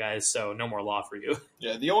unconstitutional, guys, so no more law for you.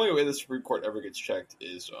 Yeah, the only way the Supreme Court ever gets checked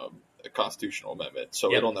is a constitutional amendment,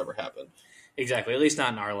 so It'll never happen. Exactly, at least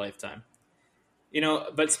not in our lifetime.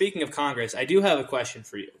 But speaking of Congress, I do have a question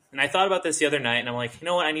for you. And I thought about this the other night, and I'm like, you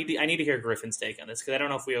know what? I need to hear Griffin's take on this because I don't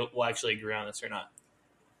know if we'll actually agree on this or not.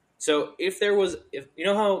 So if you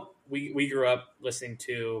know how we grew up listening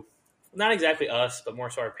to, not exactly us, but more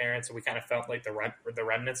so our parents, and we kind of felt like the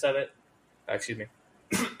remnants of it. Excuse me.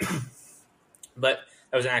 But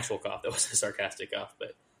that was an actual cough. That was a sarcastic cough.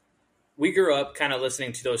 But we grew up kind of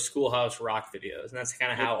listening to those Schoolhouse Rock videos, and that's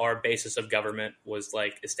kind of how our basis of government was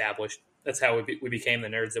like established. That's how we became the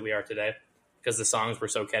nerds that we are today, because the songs were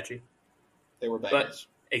so catchy. They were bangers.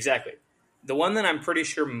 But exactly. The one that I'm pretty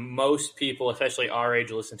sure most people, especially our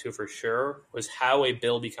age, listen to for sure was How a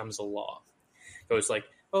Bill Becomes a Law. It was like,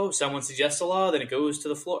 oh, someone suggests a law, then it goes to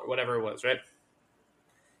the floor, whatever it was, right?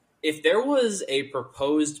 If there was a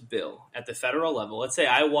proposed bill at the federal level, let's say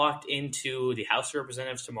I walked into the House of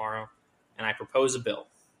Representatives tomorrow and I propose a bill.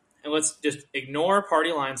 And let's just ignore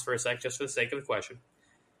party lines for a sec, just for the sake of the question.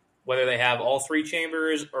 Whether they have all three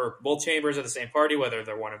chambers or both chambers of the same party, whether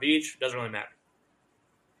they're one of each, doesn't really matter.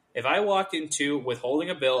 If I walked into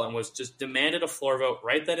withholding a bill and was just demanded a floor vote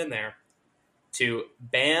right then and there to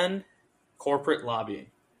ban corporate lobbying,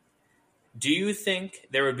 do you think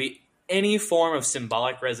there would be any form of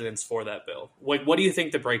symbolic resonance for that bill? Like, what do you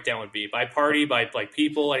think the breakdown would be? By party, by like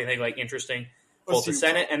people, anything like interesting? Both the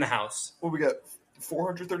Senate and the House. Well, we got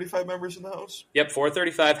 435 members in the House? Yep,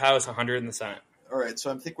 435 House, 100 in the Senate. All right,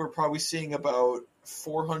 so I think we're probably seeing about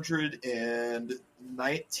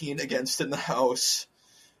 419 against in the House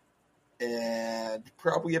and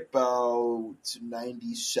probably about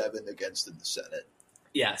 97 against in the Senate.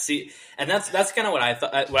 Yeah, see, and that's kind of what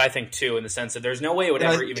I think too, in the sense that there's no way it would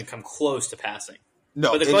ever even come close to passing.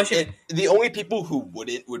 No, but the question, the only people who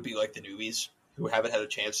wouldn't would be like the newbies who haven't had a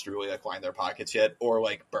chance to really like line their pockets yet, or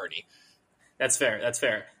like Bernie. That's fair,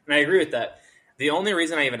 and I agree with that. The only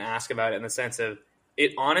reason I even ask about it in the sense of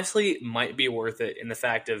it honestly might be worth it in the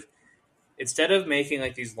fact of instead of making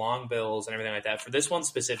like these long bills and everything like that, for this one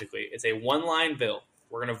specifically, it's a one-line bill.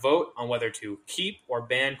 We're going to vote on whether to keep or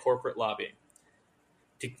ban corporate lobbying.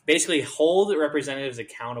 To basically hold the representatives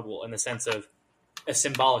accountable in the sense of a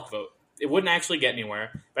symbolic vote. It wouldn't actually get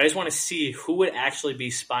anywhere, but I just want to see who would actually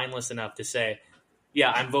be spineless enough to say,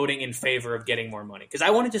 yeah, I'm voting in favor of getting more money. Because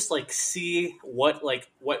I want to just like see what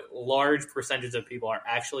large percentage of people are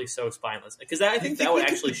actually so spineless. Because I think that would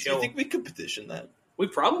actually show. Do you think we could petition that? We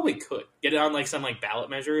probably could get it on like some like ballot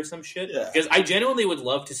measure or some shit. Yeah. Because I genuinely would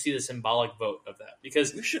love to see the symbolic vote of that.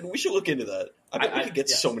 Because we should look into that. I bet we could get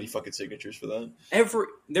so many fucking signatures for that.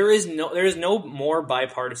 There is no more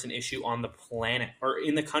bipartisan issue on the planet or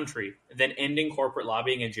in the country than ending corporate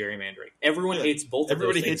lobbying and gerrymandering. Everyone hates both of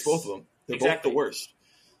those things. Everybody hates both of them. They're both the worst.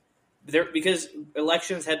 Because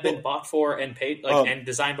elections had been bought for and paid and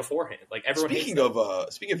designed beforehand. Like everyone. Speaking of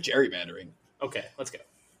gerrymandering, okay, let's go.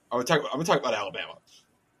 I'm gonna talk about Alabama.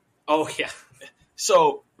 Oh yeah.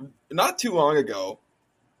 So not too long ago,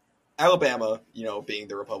 Alabama, being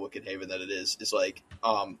the Republican haven that it is like,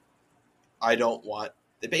 I don't want.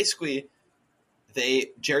 They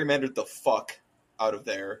gerrymandered the fuck out of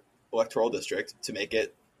their electoral district to make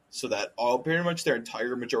it so that pretty much their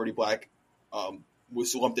entire majority black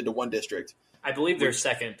was lumped into one district. I believe they're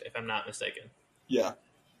second, if I'm not mistaken. Yeah.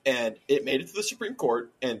 And it made it to the Supreme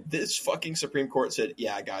Court, and this fucking Supreme Court said,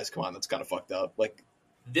 yeah, guys, come on, that's kind of fucked up. Like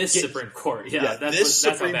Supreme Court, that's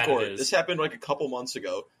Supreme how bad Court, it is. this happened like a couple months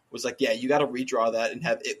ago, was like, yeah, you got to redraw that and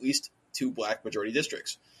have at least 2 black majority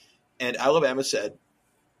districts. And Alabama said,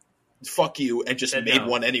 fuck you, and just made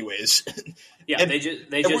one anyways. Yeah, and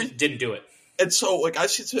they just didn't do it. And so, like,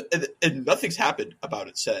 and nothing's happened about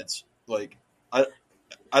it since. Like, I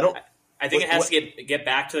don't... I think it has to get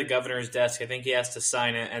back to the governor's desk. I think he has to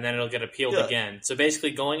sign it, and then it'll get appealed again. So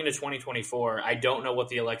basically, going into 2024, I don't know what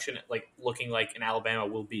the election looking like in Alabama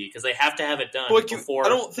will be because they have to have it done before. I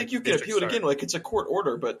don't think you can appeal it again. Like it's a court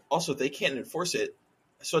order, but also they can't enforce it.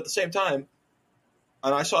 So at the same time,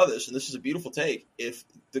 and I saw this, and this is a beautiful take. If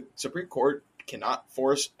the Supreme Court cannot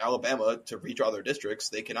force Alabama to redraw their districts,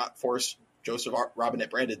 they cannot force Joseph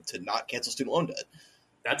Robinette Brandon to not cancel student loan debt.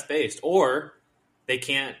 That's based, or they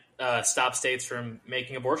can't stop states from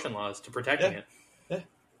making abortion laws to protecting it. Yeah.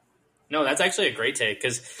 No, that's actually a great take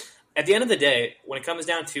because at the end of the day, when it comes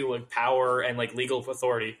down to like power and like legal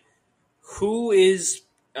authority, who is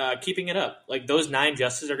keeping it up? Like those 9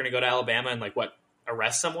 justices are going to go to Alabama and like what,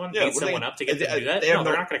 arrest someone, beat someone up to get them to do that? No,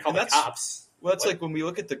 they're not going to call the cops. Well, that's like when we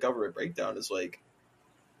look at the government breakdown, is like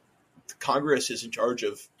Congress is in charge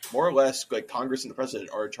of more or less like Congress and the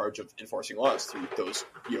president are in charge of enforcing laws through those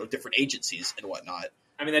different agencies and whatnot.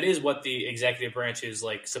 I mean, that is what the executive branch is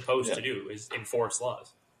like supposed to do, is enforce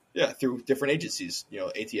laws. Yeah, through different agencies,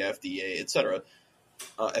 ATF, DEA, etc.,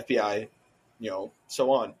 FBI,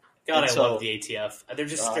 so on. God, And I love the ATF. They're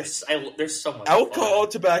just they're so much alcohol, fun.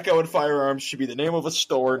 tobacco, and firearms should be the name of a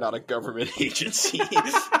store, not a government agency.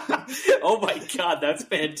 Oh my God, that's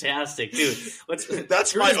fantastic, dude.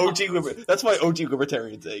 That's my OG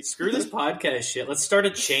libertarian take. Screw this podcast shit. Let's start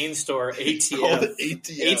a chain store. ATF.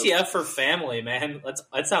 ATF for family, man.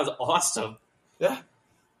 That sounds awesome. Yeah.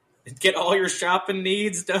 Get all your shopping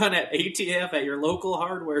needs done at ATF at your local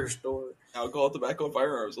hardware store. Alcohol, tobacco, and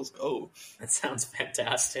firearms. Let's go. That sounds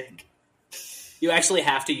fantastic. You actually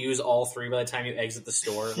have to use all three by the time you exit the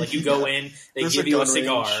store. Like, you go in, they give you a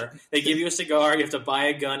cigar. Range. They give you a cigar, you have to buy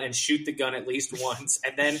a gun and shoot the gun at least once,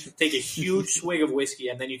 and then take a huge swig of whiskey,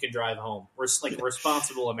 and then you can drive home. We're like a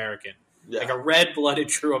responsible American. Yeah. Like a red-blooded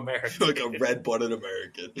true American. Like a red-blooded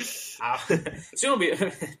American. Soon will be...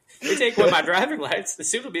 They take away my driving lights,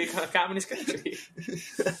 soon will be a communist country.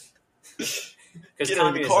 Get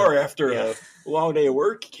in the car after a long day of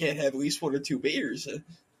work, you can't have at least 1 or 2 beers.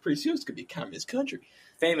 Pretty soon it's going to be a communist country.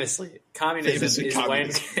 Famously, communism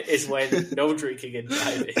is when no drinking and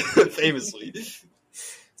driving. Famously.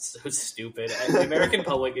 So stupid. The American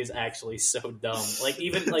public is actually so dumb. Like,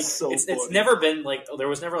 even like so it's never been like there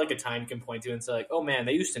was never like a time you can point to and say like, oh man,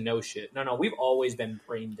 they used to know shit. No, we've always been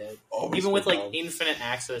brain dead. Even with like infinite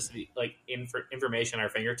access to like information at our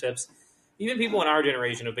fingertips. Even people in our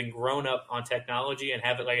generation have been grown up on technology and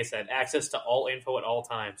have, like I said, access to all info at all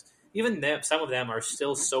times. Even them, some of them are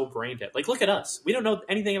still so brain dead. Like, look at us. We don't know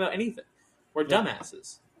anything about anything. We're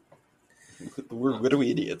dumbasses. We're literally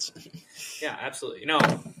idiots. Yeah, absolutely. No,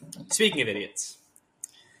 speaking of idiots,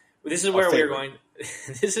 this is where we are going.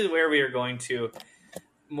 This is where we are going to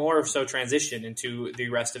more so transition into the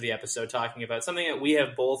rest of the episode, talking about something that we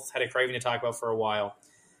have both had a craving to talk about for a while,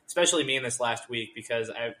 especially me in this last week, because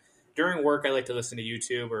during work, I like to listen to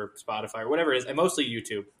YouTube or Spotify or whatever it is. I mostly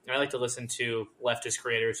YouTube. And I like to listen to leftist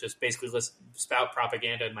creators just basically spout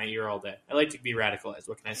propaganda in my ear all day. I like to be radicalized.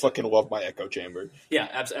 What can I say? Fucking love my echo chamber. Yeah,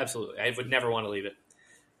 absolutely. I would never want to leave it.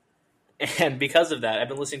 And because of that, I've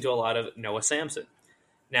been listening to a lot of Noah Samsen.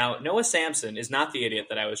 Now, Noah Samsen is not the idiot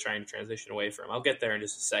that I was trying to transition away from. I'll get there in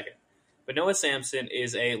just a second. But Noah Samsen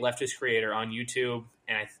is a leftist creator on YouTube,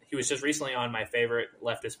 and he was just recently on my favorite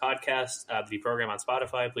leftist podcast, the program on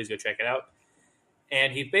Spotify. Please go check it out.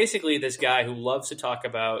 And he's basically this guy who loves to talk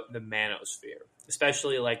about the manosphere,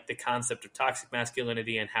 especially like the concept of toxic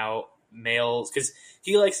masculinity and how males, because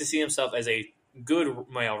he likes to see himself as a good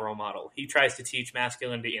male role model. He tries to teach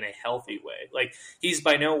masculinity in a healthy way. Like, he's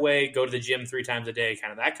by no way go to the gym 3 times a day,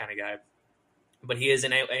 kind of that kind of guy. But he is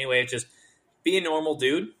in any way just be a normal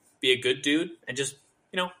dude. Be a good dude, and just,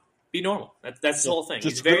 be normal. That's the whole thing.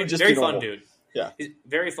 He's very fun dude. Yeah. He's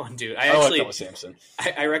very fun dude. I like Noah Samsen.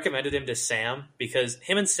 I recommended him to Sam because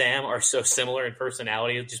him and Sam are so similar in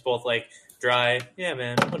personality. Just both like dry. Yeah,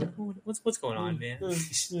 man. What's going on, man?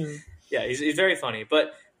 Yeah, he's very funny.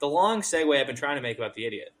 But the long segue I've been trying to make about the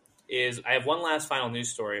idiot is I have one last final news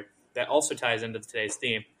story that also ties into today's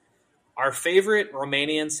theme. Our favorite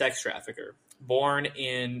Romanian sex trafficker, born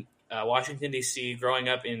in Washington, D.C., growing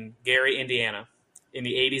up in Gary, Indiana, in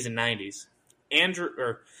the 80s and 90s. Andrew,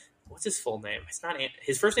 or what's his full name? It's not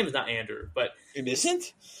his first name is not Andrew, but it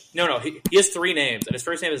isn't. No, he has 3 names, and his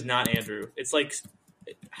first name is not Andrew. It's like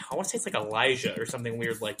I want to say it's like Elijah or something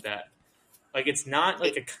weird like that. Like, it's not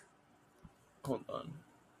like a. Hold on.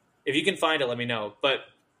 If you can find it, let me know. But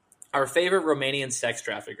our favorite Romanian sex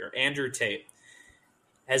trafficker, Andrew Tate,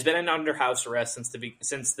 has been under house arrest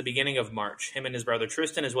since the beginning of March. Him and his brother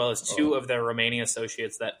Tristan, as well as 2 of their Romanian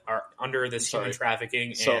associates that are under this human trafficking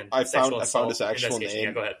and sexual assault. I found his actual name,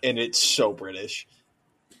 yeah, go ahead. And it's so British.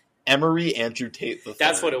 Emery Andrew Tate III.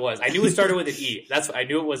 That's what it was. I knew it started with an E. I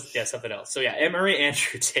knew it was something else. So yeah, Emery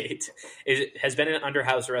Andrew Tate has been under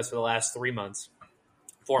house arrest for the last 4 months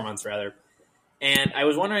rather. And I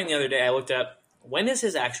was wondering the other day. I looked up, when is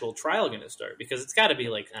his actual trial going to start? Because it's got to be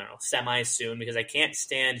semi-soon, because I can't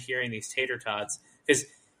stand hearing these tater tots. Because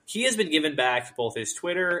he has been given back both his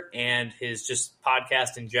Twitter and his just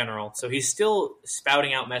podcast in general. So he's still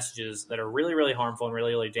spouting out messages that are really, really harmful and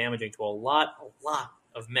really, really damaging to a lot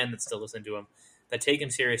of men that still listen to him, that take him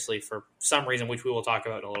seriously for some reason, which we will talk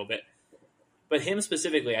about in a little bit. But him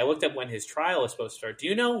specifically, I looked up when his trial is supposed to start. Do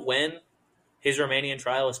you know when his Romanian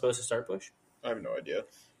trial is supposed to start, Bush? I have no idea.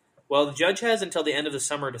 Well, the judge has until the end of the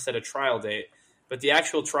summer to set a trial date, but the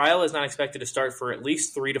actual trial is not expected to start for at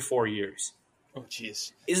least 3 to 4 years. Oh,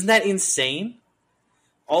 jeez. Isn't that insane?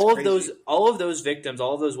 All of those victims,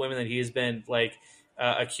 all of those women that he has been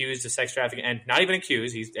accused of sex trafficking, and not even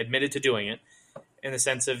accused, he's admitted to doing it, in the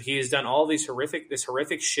sense of he has done all this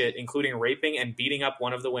horrific shit, including raping and beating up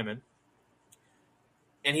one of the women.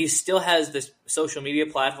 and he still has this social media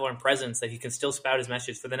platform presence that he can still spout his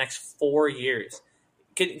message for the next 4 years.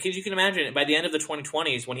 Because you can imagine by the end of the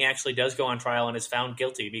 2020s when he actually does go on trial and is found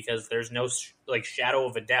guilty, because there's no like shadow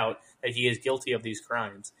of a doubt that he is guilty of these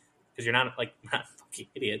crimes, because you're not not fucking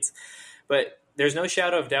idiots, but there's no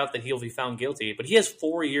shadow of doubt that he'll be found guilty. But he has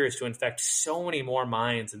 4 years to infect so many more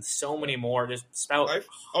minds and so many more just spout. I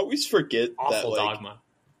always forget awful that dogma.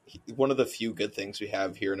 One of the few good things we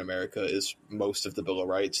have here in America is most of the Bill of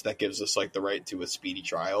Rights that gives us like the right to a speedy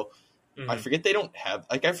trial. Mm-hmm. I forget they don't have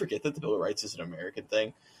I forget that the Bill of Rights is an American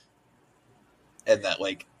thing, and that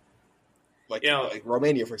like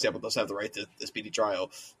Romania, for example, doesn't have the right to a speedy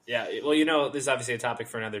trial. Yeah, well, this is obviously a topic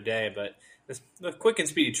for another day, but the quick and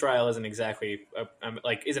speedy trial isn't exactly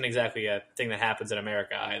a thing that happens in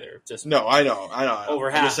America either. Just no, I know.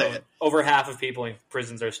 Over half of people in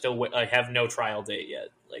prisons are still have no trial date yet.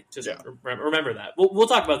 Remember that. We'll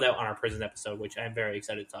talk about that on our prison episode, which I'm very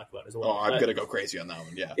excited to talk about as well. Oh, I'm gonna go crazy on that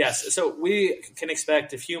one. Yeah. Yes. So we can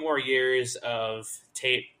expect a few more years of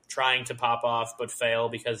Tate trying to pop off but fail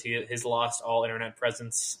because he has lost all internet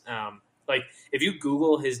presence. If you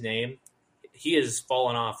Google his name, he has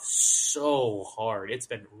fallen off so hard. It's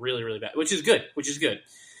been really, really bad, which is good.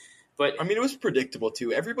 But I mean, it was predictable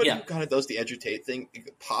too. Everybody who kind of does the Andrew Tate thing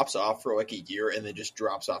pops off for like a year and then just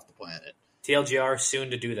drops off the planet. TLGR soon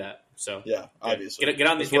to do that. So yeah, obviously, get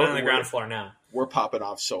on the ground floor now. We're popping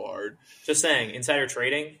off so hard. Just saying, insider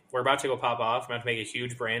trading. We're about to go pop off. We're about to make a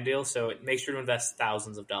huge brand deal. So make sure to invest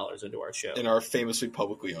thousands of dollars into our show. In our famously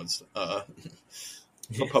publicly owned,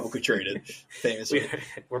 publicly traded, famously.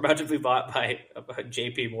 We're about to be bought by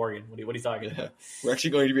J.P. Morgan. What are you talking about? We're actually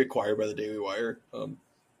going to be acquired by the Daily Wire.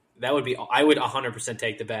 That would be. I would 100%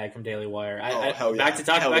 take the bag from Daily Wire. Hell yeah. Back to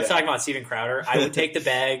talking about Steven Crowder. I would take the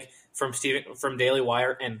bag from Daily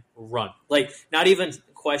Wire and run. Like, not even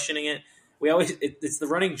questioning it. It's the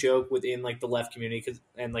running joke within like the left community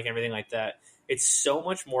and like everything like that. It's so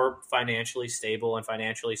much more financially stable and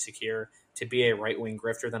financially secure to be a right wing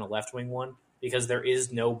grifter than a left wing one, because there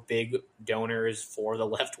is no big donors for the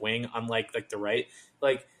left wing, unlike like the right.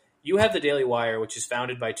 Like, you have the Daily Wire, which is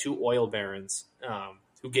founded by two oil barons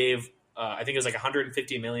who gave I think it was like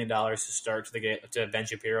 $150 million to start to Ben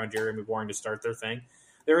Shapiro and Jeremy Boring to start their thing.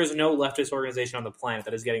 There is no leftist organization on the planet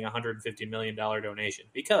that is getting a $150 million donation,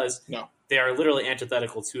 because they are literally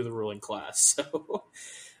antithetical to the ruling class. So,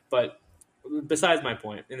 but besides my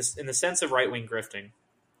point, in the sense of right-wing grifting,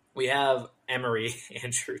 we have Emery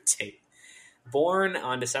Andrew Tate, born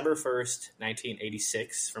on December 1st,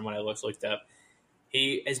 1986, from what I looked up.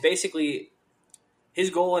 He is basically,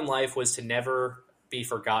 his goal in life was to never be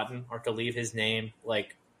forgotten or to leave his name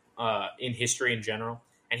in history in general.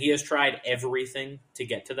 And he has tried everything to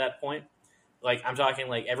get to that point. Like, I'm talking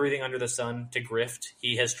like everything under the sun to grift.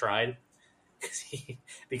 He has tried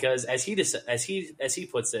because as he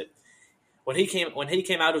puts it, when he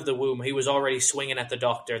came out of the womb, he was already swinging at the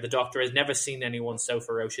doctor. The doctor has never seen anyone so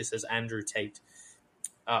ferocious as Andrew Tate.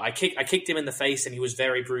 I kicked him in the face, and he was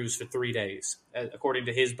very bruised for 3 days, according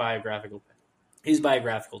to his biographical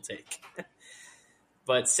take.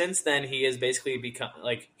 But since then, he has basically become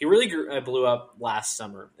he really blew up last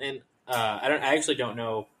summer, and I actually don't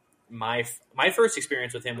know. My first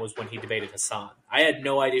experience with him was when he debated Hassan. I had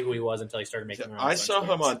no idea who he was until he started making. I saw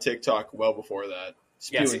him on TikTok well before that,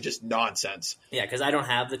 spewing just nonsense. Yeah, because I don't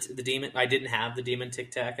have the demon. I didn't have the demon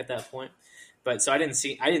TikTok at that point, but so I didn't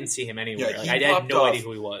see him anywhere. Yeah, I had no idea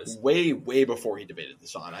who he was. Way before he debated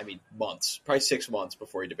Hassan. I mean, months, probably 6 months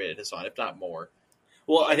before he debated Hassan, if not more.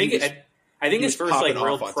 Well, I think his first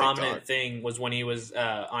real prominent thing was when he was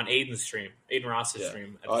on Aiden Ross's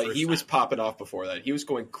stream. He was popping off before that. He was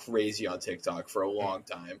going crazy on TikTok for a long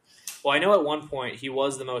time. Well, I know at one point he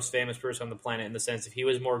was the most famous person on the planet, in the sense that he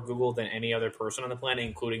was more Googled than any other person on the planet,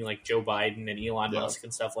 including like Joe Biden and Elon Musk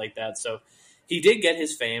and stuff like that. So he did get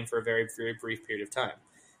his fame for a very, very brief period of time.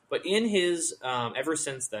 But in his ever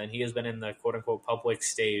since then, he has been in the quote unquote public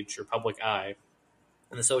stage or public eye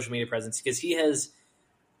and the social media presence, because he has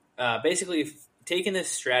basically taken this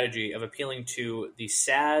strategy of appealing to the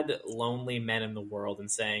sad, lonely men in the world and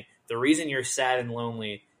saying, the reason you're sad and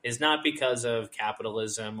lonely is not because of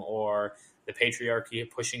capitalism or the patriarchy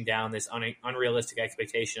pushing down this unrealistic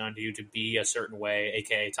expectation onto you to be a certain way,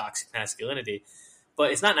 aka toxic masculinity. But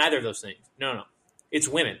it's not neither of those things. No. It's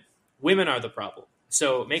women. Women are the problem.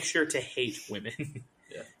 So make sure to hate women.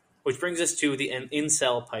 Yeah. Which brings us to the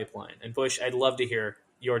incel pipeline. And Bush, I'd love to hear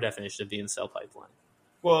your definition of the incel pipeline.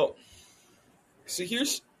 Well, so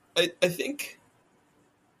here's, I think,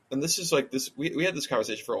 and this is like this, we had this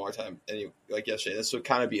conversation for a long time, and like yesterday, this would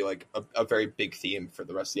kind of be like a very big theme for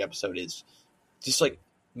the rest of the episode, is just like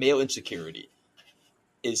male insecurity.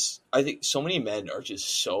 is I think so many men are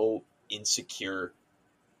just so insecure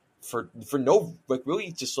for no, like,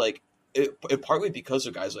 really just like it partly because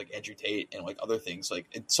of guys like Andrew Tate and like other things, like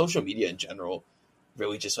social media in general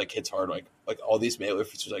really just like hits hard, like all these male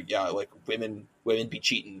influencers, like, yeah, like women be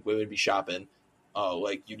cheating, women be shopping,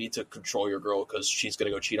 like you need to control your girl because she's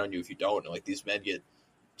gonna go cheat on you if you don't, and like these men get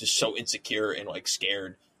just so insecure and like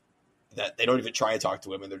scared that they don't even try and talk to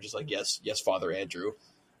women. They're just like, yes, Father Andrew,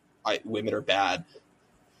 women are bad.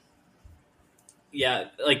 Yeah,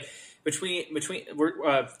 like between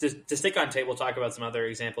we're to stick on Tate, we'll talk about some other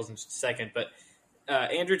examples in just a second. But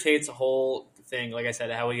Andrew Tate's whole thing, like I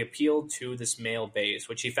said, how he appealed to this male base,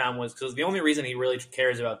 which he found was because the only reason he really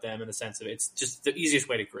cares about them in the sense of it's just the easiest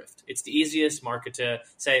way to grift. It's the easiest market to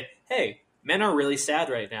say, hey, men are really sad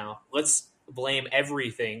right now. Let's blame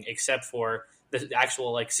everything except for the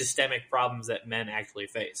actual like systemic problems that men actually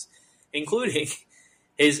face, including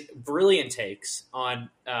his brilliant takes on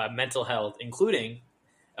mental health, including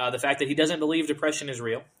the fact that he doesn't believe depression is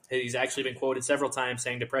real. He's actually been quoted several times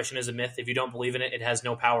saying depression is a myth. If you don't believe in it, it has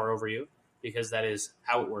no power over you, because that is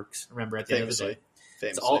how it works. Remember, at the end of the day,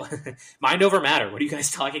 it's all mind over matter. What are you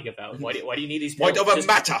guys talking about? Why do you need these pills? Mind over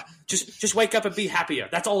matter. Just wake up and be happier.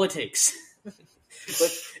 That's all it takes.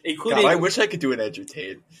 But including, God, I wish I could do an Andrew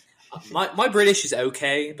Tate. My British is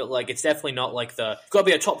okay, but like it's definitely not like the gotta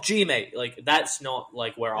be a top G, mate. Like that's not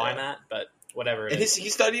like where I'm at, but whatever.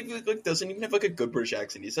 He's not even like doesn't even have like a good British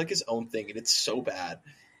accent. He's like his own thing, and it's so bad.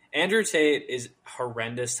 Andrew Tate is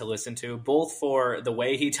horrendous to listen to, both for the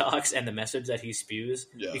way he talks and the message that he spews.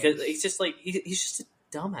 Yeah. Because it's just like he's just a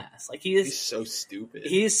dumbass. Like he's so stupid.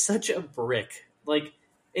 He is such a brick. Like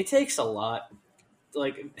it takes a lot.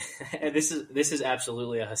 Like this is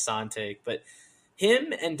absolutely a Hassan take, but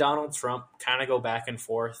him and Donald Trump kind of go back and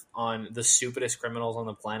forth on the stupidest criminals on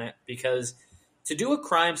the planet, because to do a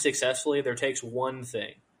crime successfully, there takes one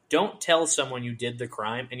thing. Don't tell someone you did the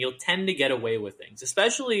crime, and you'll tend to get away with things,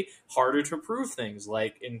 especially harder to prove things,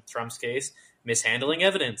 like in Trump's case, mishandling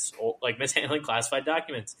evidence, or like mishandling classified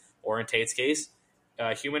documents, or in Tate's case,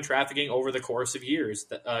 human trafficking over the course of years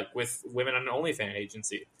with women on an OnlyFans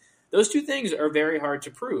agency. Those two things are very hard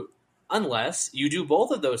to prove, unless you do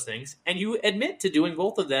both of those things and you admit to doing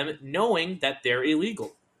both of them knowing that they're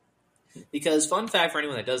illegal. Because, fun fact for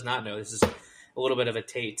anyone that does not know, this is a little bit of a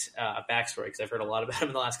Tate backstory, because I've heard a lot about him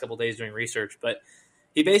in the last couple of days doing research, but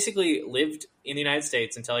he basically lived in the United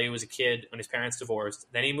States until he was a kid when his parents divorced.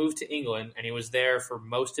 Then he moved to England, and he was there for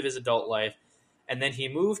most of his adult life. And then he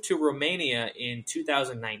moved to Romania in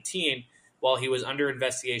 2019 while he was under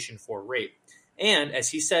investigation for rape. And, as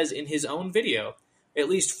he says in his own video, at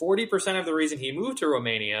least 40% of the reason he moved to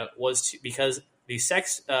Romania was because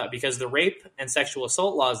the rape and sexual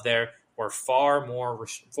assault laws there were far more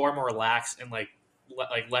lax and like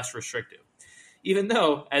less restrictive. Even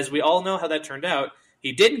though, as we all know how that turned out,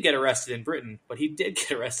 he didn't get arrested in Britain, but he did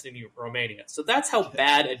get arrested in Romania. So that's how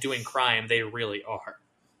bad at doing crime they really are.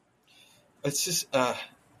 It's just I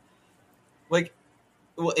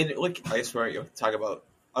swear, you talk about.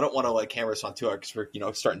 I don't want to like hammer us on too hard because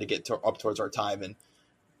we're starting to get up towards our time, and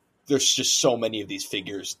there's just so many of these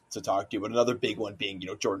figures to talk to. But another big one being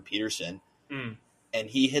Jordan Peterson, and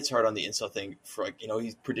he hits hard on the incel thing for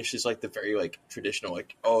he produces like the very like traditional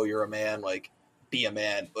like, oh, you're a man, like be a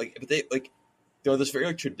man, like, but they like this very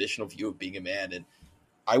like traditional view of being a man, and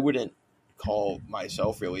I wouldn't call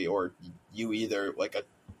myself really or you either like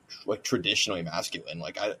traditionally masculine.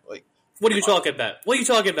 Like I like. What are you talking about? What are you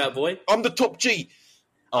talking about, boy? I'm the top G.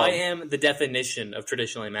 I am the definition of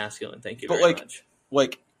traditionally masculine. Thank you very much.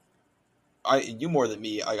 Like, you more than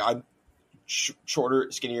me. I'm shorter,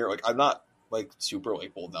 skinnier. Like, I'm not like super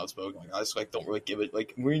like bold and outspoken. Like, I just like don't really give it.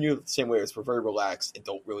 Like, we knew the same way. We're very relaxed and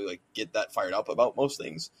don't really like get that fired up about most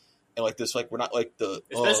things. And like this, like we're not like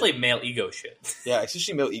especially male ego shit. Yeah,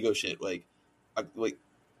 especially male ego shit. Like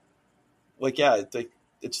yeah,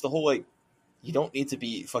 it's the whole like you don't need to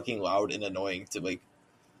be fucking loud and annoying to like.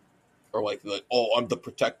 Or like, oh, I'm the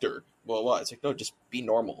protector. Well, it's like, no, just be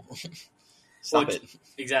normal. Stop it.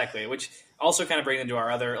 Exactly. Which also kind of brings into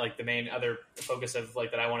our other, like the main other focus of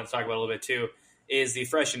like that I wanted to talk about a little bit too, is the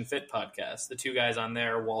Fresh and Fit podcast. The two guys on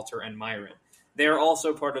there, Walter and Myron. They're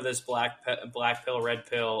also part of this black pill, red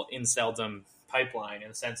pill, inceldom pipeline in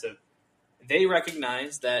the sense of they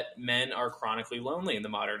recognize that men are chronically lonely in the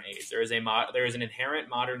modern age. There is an inherent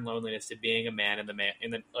modern loneliness to being a man in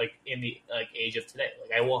the age of today.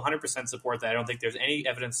 Like I will 100% support that. I don't think there's any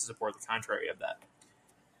evidence to support the contrary of that.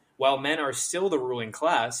 While men are still the ruling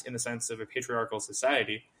class in the sense of a patriarchal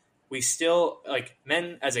society, we still like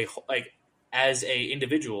men as a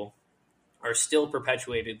individual are still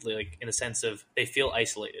perpetuated, like in a sense of they feel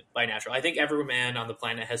isolated by natural. I think every man on the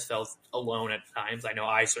planet has felt alone at times. I know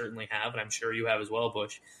I certainly have, and I'm sure you have as well,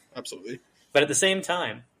 Bush. Absolutely. But at the same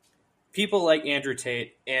time, people like Andrew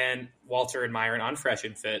Tate and Walter and Myron on Fresh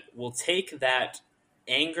and Fit will take that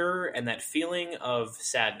anger and that feeling of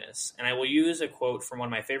sadness, and I will use a quote from one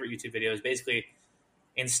of my favorite YouTube videos. Basically,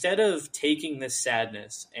 instead of taking this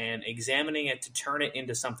sadness and examining it to turn it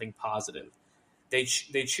into something positive, they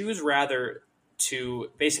choose rather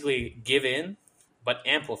to basically give in but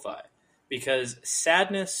amplify, because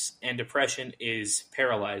sadness and depression is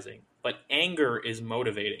paralyzing, but anger is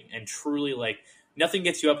motivating and truly, like, nothing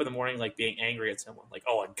gets you up in the morning like being angry at someone. Like,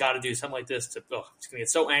 oh, I got to do something like this. I'm just going to get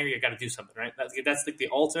so angry, I got to do something, right? That's like the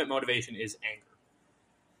ultimate motivation is anger.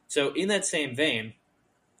 So in that same vein,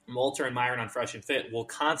 Walter and Myron on Fresh and Fit will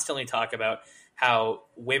constantly talk about how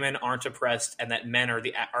women aren't oppressed and that men are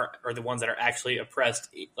the ones that are actually oppressed,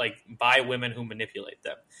 like by women who manipulate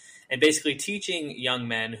them. And basically teaching young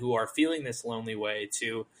men who are feeling this lonely way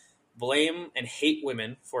to blame and hate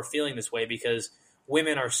women for feeling this way because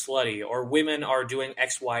women are slutty or women are doing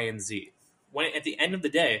X, Y, and Z. When at the end of the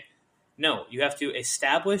day, no, you have to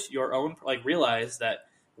establish your own, like realize that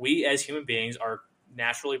we as human beings are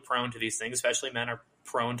naturally prone to these things, especially men are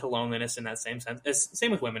prone to loneliness in that same sense. Same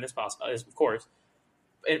with women, as possible, of course.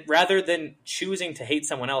 Rather than choosing to hate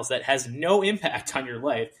someone else that has no impact on your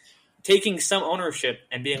life, taking some ownership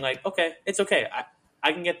and being like, okay, it's okay.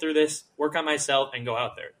 I can get through this, work on myself, and go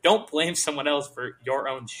out there. Don't blame someone else for your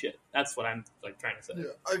own shit. That's what I'm like trying to say.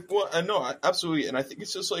 Yeah, I know, absolutely, and I think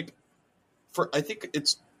it's just like, I think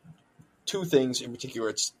it's two things in particular.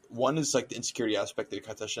 It's one is like the insecurity aspect that you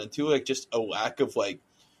kind of touched on, and two, like just a lack of like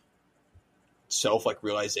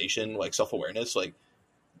realization, like self-awareness, like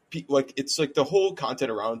it's like the whole content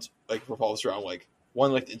around like revolves around like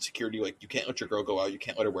one, like the insecurity, like you can't let your girl go out, you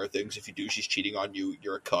can't let her wear things, if you do she's cheating on you,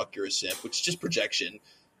 you're a cuck, you're a simp, which is just projection.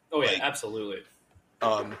 Oh yeah, absolutely.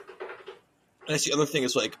 And that's the other thing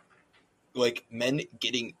is like men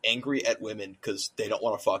getting angry at women because they don't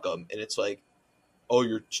want to fuck them, and it's like, oh,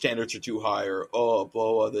 your standards are too high, or oh,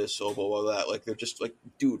 blah, blah, this, oh, blah, blah, that. Like, they're just like,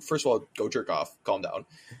 dude, first of all, go jerk off. Calm down.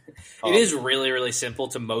 It is really, really simple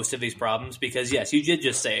to most of these problems because, yes, you did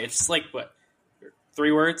just say it's like, what,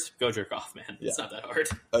 3 words? Go jerk off, man. It's not that hard.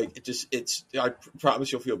 Like, I promise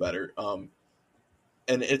you'll feel better. And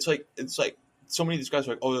it's like, so many of these guys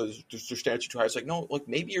are like, oh, their standards are too high. It's like, no, like,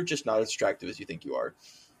 maybe you're just not as attractive as you think you are.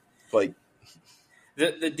 Like,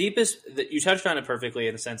 The deepest, you touched on it perfectly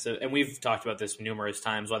in the sense of, and we've talked about this numerous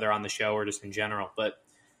times, whether on the show or just in general, but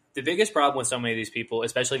the biggest problem with so many of these people,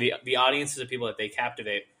 especially the audiences of people that they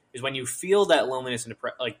captivate, is when you feel that loneliness and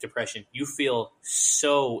depression, you feel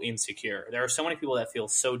so insecure. There are so many people that feel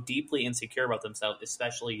so deeply insecure about themselves,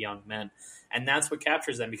 especially young men. And that's what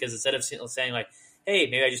captures them, because instead of saying like, hey,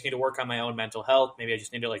 maybe I just need to work on my own mental health, maybe I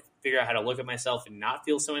just need to like figure out how to look at myself and not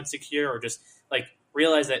feel so insecure, or just like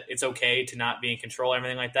realize that it's okay to not be in control,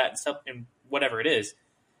 everything like that and stuff, and whatever it is,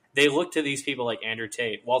 they look to these people like Andrew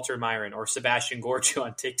Tate, Walter Myron, or Sebastian Gorgeau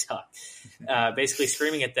on TikTok, basically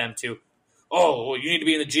screaming at them to, oh, well, you need to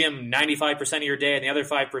be in the gym 95% of your day, and the other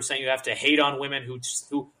 5% you have to hate on women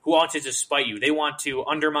who want to despite you. They want to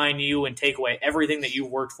undermine you and take away everything that you've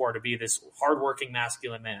worked for to be this hardworking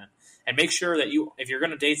masculine man. And make sure that if you're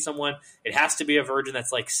going to date someone, it has to be a virgin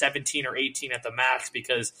that's like 17 or 18 at the max,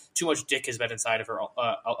 because too much dick has been inside of her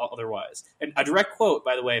otherwise. And a direct quote,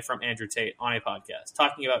 by the way, from Andrew Tate on a podcast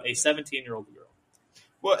talking about a 17-year-old girl.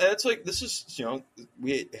 Well, and it's like, this is,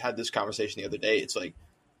 we had this conversation the other day. It's like,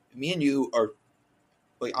 me and you are,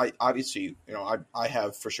 like, I obviously, I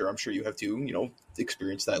have for sure, I'm sure you have too,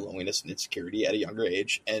 experienced that loneliness and insecurity at a younger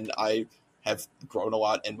age. And I have grown a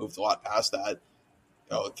lot and moved a lot past that.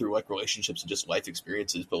 Through like relationships and just life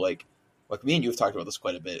experiences, but like me and you have talked about this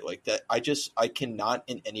quite a bit. Like that, I cannot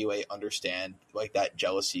in any way understand like that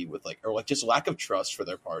jealousy with like, or like just lack of trust for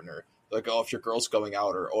their partner. Like, oh, if your girl's going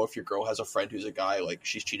out, or oh, if your girl has a friend who's a guy, like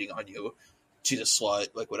she's cheating on you, she's a slut,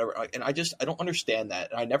 like whatever. And I don't understand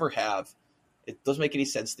that, and I never have. It doesn't make any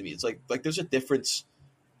sense to me. It's like there's a difference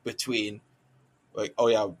between like, oh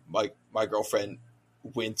yeah, my girlfriend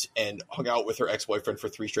went and hung out with her ex-boyfriend for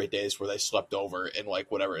 3 straight days where they slept over and like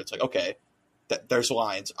whatever. It's like, okay, there's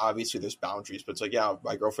lines, obviously there's boundaries, but it's like, yeah,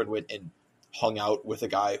 my girlfriend went and hung out with a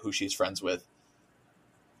guy who she's friends with.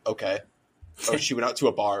 Okay. Or she went out to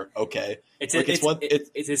a bar. Okay. It's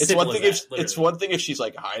one thing if she's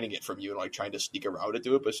like hiding it from you and like trying to sneak around to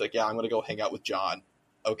do it, but it's like, yeah, I'm going to go hang out with John.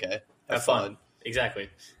 Okay. Have fun. Exactly.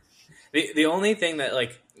 The only thing that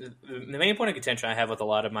like the main point of contention I have with a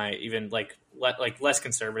lot of my even like less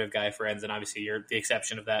conservative guy friends, and obviously you're the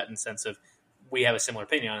exception of that in the sense of we have a similar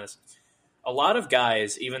opinion on this. a lot of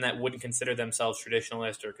guys, even that wouldn't consider themselves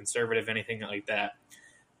traditionalist or conservative, anything like that,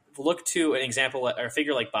 look to an example or a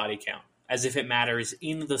figure like body count as if it matters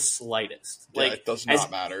in the slightest. Yeah, Like it does not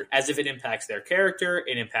matter. As if it impacts their character,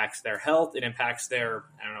 it impacts their health, it impacts their,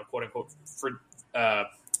 I don't know, quote unquote,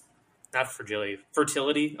 not fragility,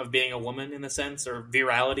 fertility of being a woman in the sense, or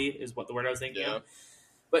virality is what the word I was thinking of.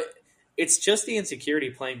 But it's just the insecurity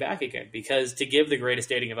playing back again, because to give the greatest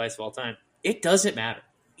dating advice of all time, it doesn't matter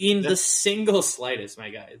in the single slightest, my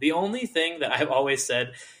guy. The only thing that I've always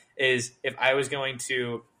said is if I was going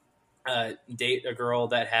to date a girl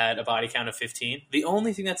that had a body count of 15, the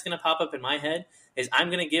only thing that's going to pop up in my head is I'm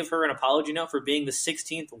going to give her an apology note for being the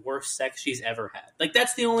 16th worst sex she's ever had. Like,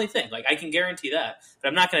 that's the only thing. Like, I can guarantee that. But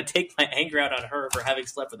I'm not going to take my anger out on her for having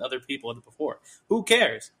slept with other people before. Who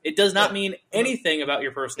cares? It does not mean anything about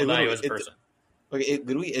your personal value as a person. Like,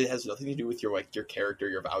 it has nothing to do with your character,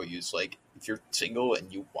 your values. Like, if you're single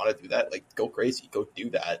and you want to do that, like, go crazy, go do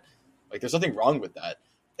that. Like, there's nothing wrong with that.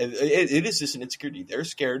 And it is just an insecurity. They're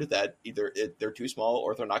scared that either they're too small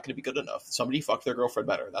or they're not going to be good enough. Somebody fucked their girlfriend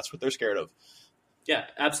better. That's what they're scared of. Yeah,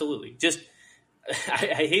 absolutely. Just,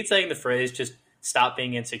 I hate saying the phrase, just stop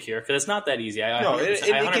being insecure, because it's not that easy. I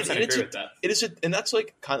 100% agree with that. And that's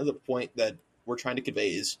like kind of the point that we're trying to convey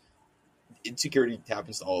is insecurity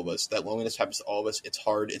happens to all of us. That loneliness happens to all of us. It's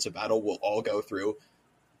hard. It's a battle we'll all go through.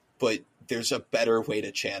 But there's a better way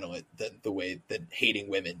to channel it than hating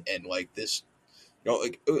women and like this.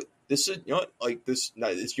 This is like this.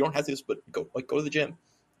 Not this. You don't have to do this, but go to the gym.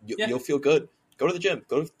 You'll feel good. Go to the gym.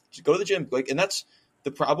 Go to the gym. Like, and that's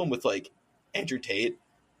the problem with like Andrew Tate,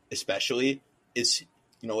 especially, is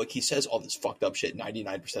like he says all this fucked up shit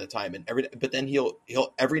 99% of the time, but then he'll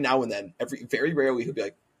every now and then, very rarely he'll be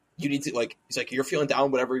like, you need to like, he's like, you're feeling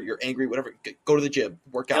down, whatever, you're angry, whatever, go to the gym,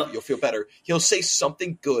 work out, you'll feel better. He'll say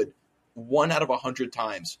something good 1 out of 100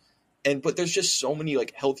 times. But there's just so many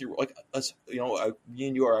like healthier, like us, me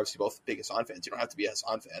and you are obviously both big Hassan fans. You don't have to be a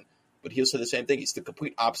Hassan fan, but he'll say the same thing. He's the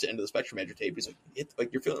complete opposite end of the spectrum, Andrew Tate. He's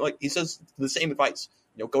like, you're feeling like, he says the same advice.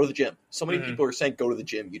 Go to the gym. So many people are saying go to the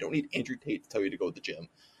gym. You don't need Andrew Tate to tell you to go to the gym.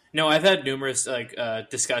 No, I've had numerous like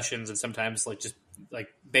discussions, and sometimes like just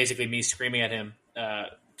like basically me screaming at him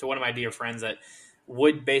to one of my dear friends that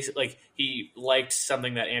would basically, like, he liked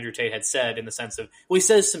something that Andrew Tate had said in the sense of, well, he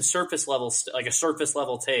says some surface level, like a surface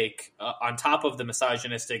level take on top of the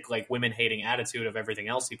misogynistic, like, women hating attitude of everything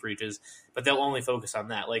else he preaches, but they'll only focus on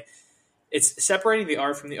that. Like, it's separating the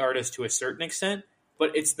art from the artist to a certain extent,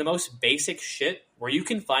 but it's the most basic shit where you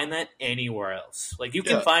can find that anywhere else. Like, you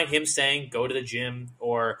can find him saying, go to the gym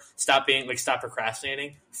or stop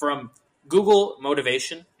procrastinating from Google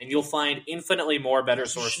motivation, and you'll find infinitely more better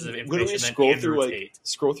sources of information than Andrew Tate.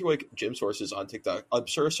 Scroll through like gym sources on TikTok. I'm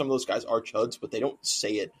sure some of those guys are chuds, but they don't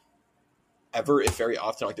say it ever, if very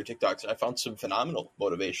often, like their TikToks. I found some phenomenal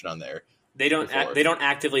motivation on there. They don't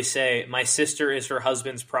actively say, my sister is her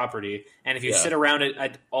husband's property, and if you sit around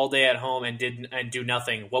it all day at home and do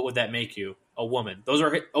nothing, what would that make you? A woman. Those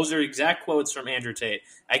are exact quotes from Andrew Tate.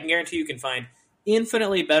 I can guarantee you can find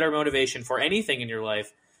infinitely better motivation for anything in your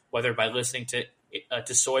life, whether by listening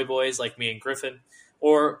to soy boys like me and Griffin,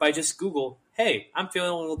 or by just Google, hey, I'm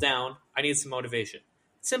feeling a little down, I need some motivation.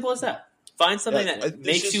 Simple as that. Find something that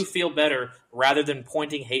makes you feel better rather than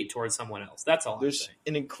pointing hate towards someone else. That's all. There's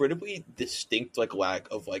an incredibly distinct like lack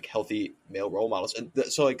of like healthy male role models, and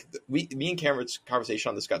so like me and Cameron's conversation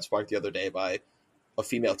on this got sparked the other day by a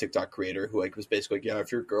female TikTok creator who like was basically like,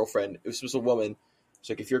 if your girlfriend, this was a woman, it's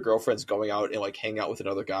like if your girlfriend's going out and like hanging out with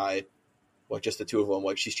another guy, like just the two of them,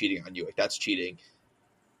 like she's cheating on you, like that's cheating,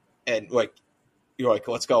 and like you're like,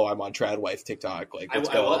 let's go. I'm on Trad Wife TikTok. Like, let's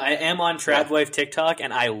go. I am on Trad Wife TikTok,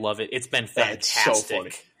 and I love it. It's been fantastic. It's so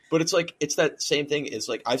funny. But it's like, it's that same thing. Is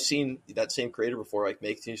like, I've seen that same creator before, like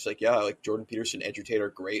make things like, like Jordan Peterson, Andrew Tate are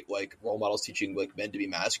great, like role models teaching like men to be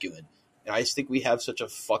masculine. And I just think we have such a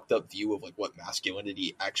fucked up view of like what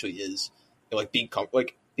masculinity actually is, and like being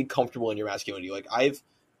comfortable in your masculinity. Like I'm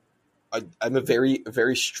a very,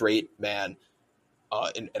 very straight man.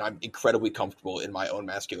 And I'm incredibly comfortable in my own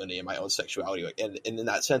masculinity and my own sexuality. And in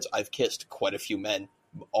that sense, I've kissed quite a few men,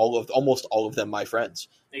 almost all of them my friends.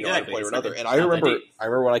 Exactly. At a point or another. And I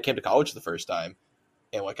remember when I came to college the first time,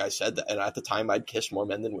 and like I said that, and at the time I'd kissed more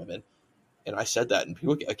men than women. And I said that, and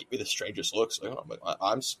people give me the strangest looks. Like,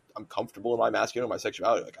 I'm comfortable in my masculinity and my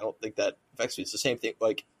sexuality. Like, I don't think that affects me. It's the same thing.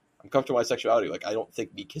 Like, I'm comfortable in my sexuality. Like, I don't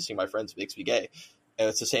think me kissing my friends makes me gay. And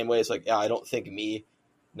it's the same way. It's like, I don't think me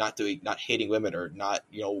not hating women or not,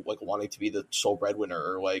 like wanting to be the sole breadwinner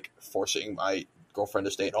or like forcing my girlfriend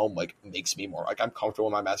to stay at home, like makes me more like I'm comfortable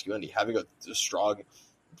in my masculinity. Having a strong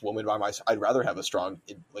woman by my side. I'd rather have a strong,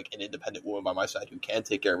 like an independent woman by my side who can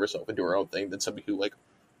take care of herself and do her own thing than somebody who like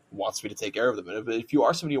wants me to take care of them. And if you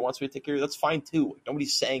are somebody who wants me to take care of you, that's fine too. Like,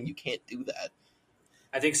 nobody's saying you can't do that.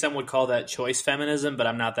 I think some would call that choice feminism, but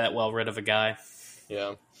I'm not that well rid of a guy.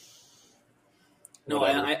 Yeah. No,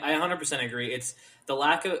 I 100% agree. It's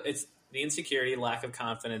the insecurity, lack of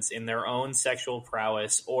confidence in their own sexual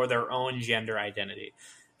prowess or their own gender identity.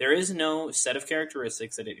 There is no set of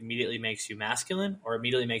characteristics that it immediately makes you masculine or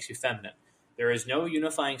immediately makes you feminine. There is no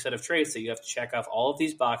unifying set of traits that you have to check off all of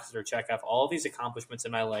these boxes or check off all of these accomplishments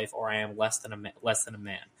in my life, or I am less than a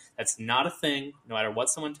man. That's not a thing. No matter what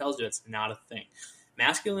someone tells you, it's not a thing.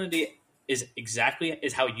 Masculinity is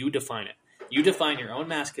how you define it. You define your own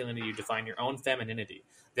masculinity. You define your own femininity.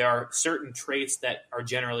 There are certain traits that are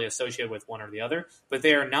generally associated with one or the other, but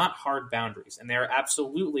they are not hard boundaries, and they are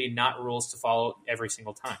absolutely not rules to follow every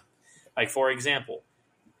single time. Like, for example,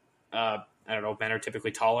 I don't know, men are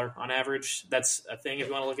typically taller on average. That's a thing if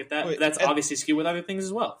you want to look at that. But that's obviously skewed with other things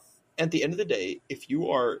as well. At the end of the day, if you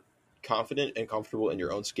are confident and comfortable in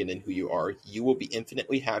your own skin and who you are, you will be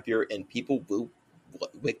infinitely happier, and people will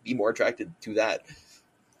be more attracted to that.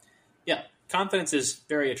 Yeah. Confidence is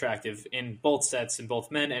very attractive in both sets, in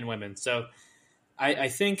both men and women. So I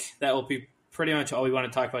think that will be pretty much all we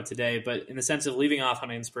want to talk about today. But in the sense of leaving off on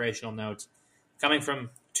an inspirational note, coming from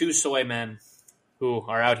two soy men who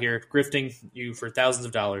are out here grifting you for thousands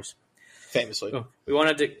of dollars. Famously. So we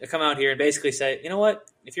wanted to come out here and basically say, you know what?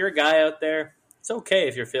 If you're a guy out there, it's okay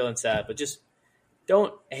if you're feeling sad, but just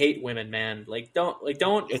don't hate women, man.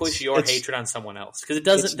 Don't push your hatred on someone else, because it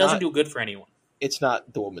doesn't do good for anyone. It's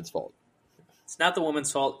not the woman's fault. It's not the woman's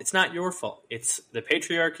fault. It's not your fault. It's the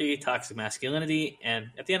patriarchy, toxic masculinity, and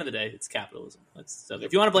at the end of the day, it's capitalism. So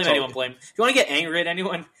if you want to blame anyone, blame. If you want to get angry at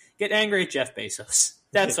anyone, get angry at Jeff Bezos.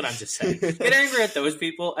 That's what I'm just saying. Get angry at those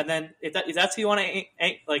people, and then if that's who you want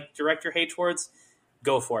to direct your hate towards,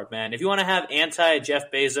 go for it, man. If you want to have anti-Jeff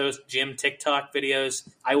Bezos gym TikTok videos,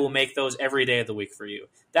 I will make those every day of the week for you.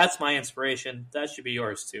 That's my inspiration. That should be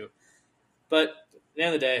yours too. But at the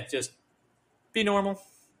end of the day, just be normal,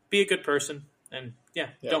 be a good person. And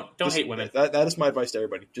don't hate women. That is my advice to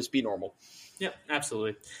everybody. Just be normal. Yeah,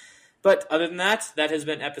 absolutely. But other than that has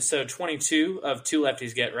been episode 22 of Two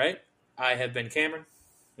Lefties Get Right. I have been Cameron.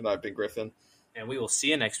 And I've been Griffin. And we will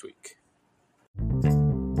see you next week.